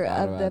leader Forgot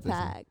of the about this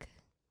one. pack.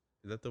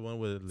 Is that the one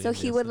with? So Liam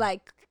he would Neeson?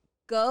 like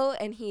go,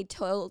 and he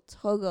told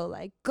Togo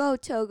like, "Go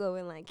Togo,"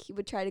 and like he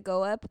would try to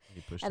go up,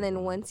 He pushed and him then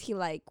on, once he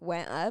like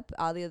went up,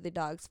 all the other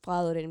dogs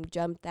followed and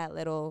jumped that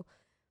little,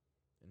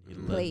 and he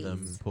led them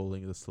place.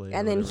 pulling the sleigh.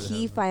 and or then whatever they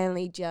he had.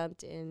 finally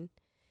jumped, and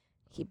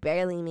he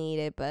barely made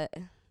it, but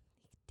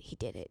he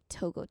did it.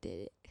 Togo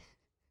did it.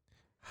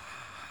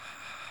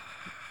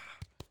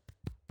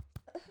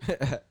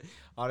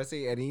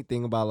 Honestly,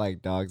 anything about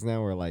like dogs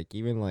now, or like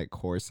even like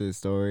horses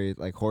stories,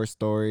 like horse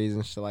stories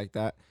and shit like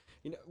that.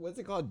 You know what's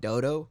it called?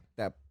 Dodo.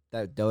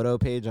 That Dodo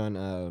page on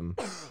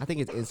I think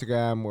it's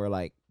Instagram or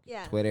like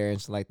Yeah. Twitter and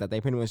shit like that. They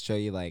pretty much show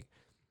you like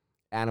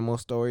animal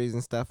stories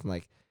and stuff. And,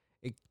 like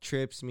it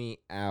trips me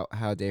out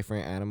how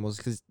different animals,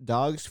 because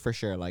dogs for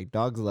sure, like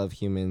dogs love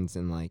humans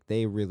and like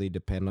they really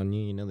depend on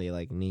you. You know, they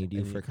like need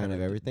you Any for kind of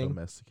kinda everything.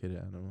 Domesticated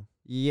animal.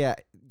 Yeah,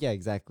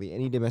 exactly.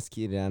 Any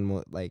domesticated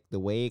animal, like the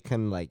way it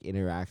kind of like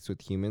interacts with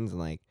humans and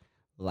like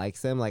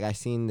likes them. Like I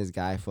seen this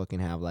guy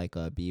fucking have like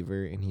a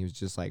beaver, and he was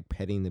just like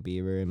petting the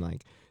beaver, and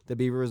like the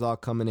beaver was all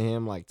coming to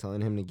him, like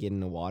telling him to get in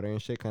the water and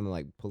shit, kind of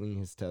like pulling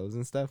his toes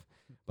and stuff,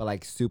 but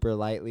like super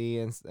lightly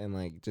and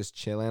like just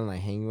chilling, like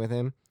hanging with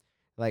him.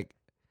 Like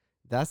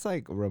that's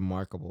like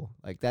remarkable.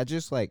 Like that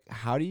just like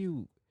how do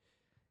you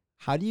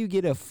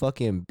get a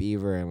fucking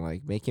beaver and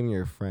like make him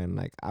your friend?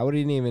 Like I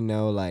wouldn't even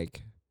know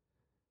like.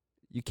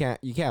 You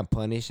can't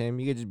punish him.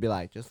 You could just be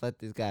like, just let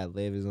this guy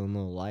live his own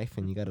little life,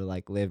 and you gotta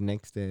like live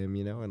next to him,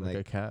 you know. And Like,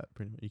 like, a cat.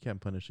 Pretty much. You can't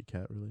punish a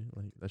cat really.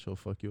 Like that shit'll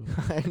fuck you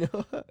up. I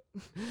know,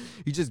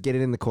 you just get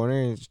it in the corner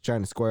and just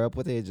trying to square up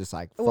with it. It just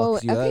like fucks Well,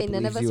 you okay, up.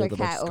 none of leaves us you are with a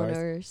bunch cat of scars.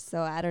 owners,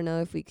 so I don't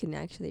know if we can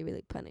actually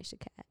really punish a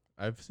cat.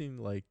 I've seen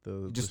like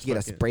You just get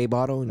a spray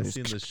bottle and I've just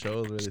seen the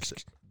show where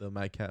the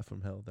My Cat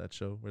from Hell, that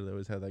show where they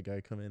always have that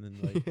guy come in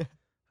and like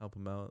help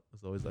him out.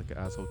 It's always like an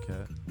asshole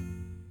cat.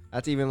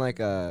 That's even like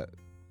a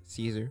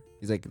Caesar.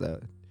 He's like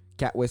the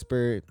cat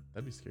whisperer.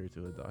 That'd be scary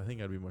to a dog. I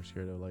think I'd be more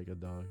scared of like a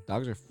dog.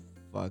 Dogs are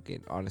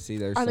fucking. Honestly,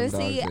 there's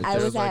Honestly, some dogs. I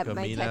There's was like at a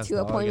my mean-ass tattoo dog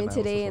and I appointment was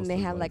today, and supposed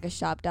they to, have like- like a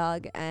shop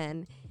dog,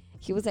 and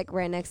he was like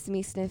right next to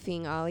me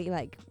sniffing Ollie,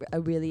 like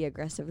really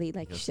aggressively,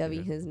 like Yes, shoving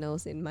yeah. his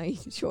nose in my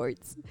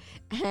shorts.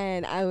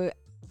 And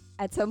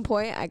at some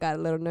point, I got a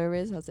little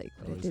nervous. I was like,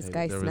 I what if always this hate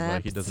guy it. There was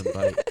like he snaps? doesn't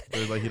bite.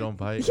 There's like he don't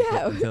bite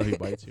Yeah. until he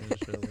bites you and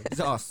shit. Like, He's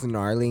all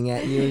snarling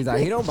at you. He's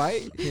like, he don't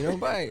bite. He don't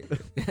bite.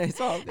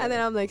 It's all good. And then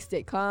I'm like,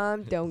 stay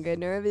calm, don't get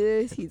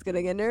nervous. He's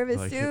gonna get nervous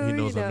like, too, he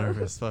knows you know. I'm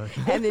nervous. Fuck.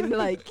 And then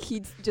like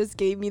he just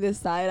gave me the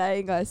side eye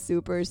and got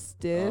super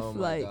stiff. Oh my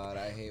like, God,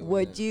 I hate when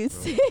what'd that- you bro.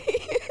 say?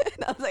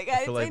 And I was like, I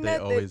I feel didn't like say they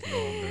nothing. always know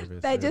I'm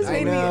nervous. That just I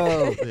made me.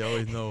 know. They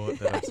always know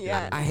that I'm scared.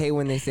 Yeah. I hate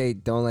when they say,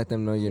 don't let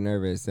them know you're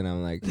nervous. And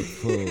I'm like,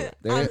 fool.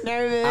 I'm I'm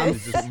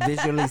nervous. just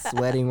visually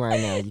sweating right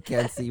now. You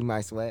can't see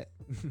my sweat.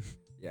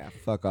 Yeah,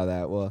 fuck all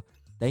that. Well,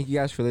 thank you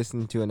guys for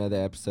listening to another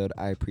episode.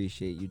 I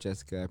appreciate you,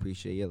 Jessica. I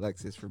appreciate you,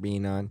 Alexis, for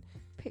being on.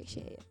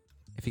 Appreciate it.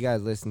 If you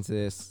guys listen to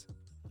this,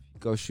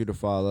 go shoot a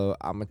follow.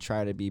 I'm going to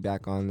try to be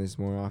back on this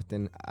more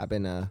often. I've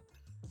been,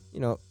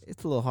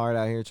 it's a little hard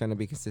out here trying to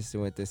be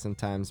consistent with this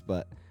sometimes,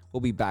 but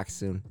we'll be back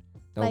soon.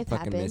 Don't Life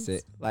fucking miss happens.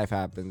 it. Life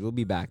happens. We'll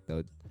be back,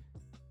 though.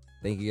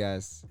 Thank you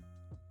guys.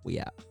 We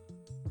out.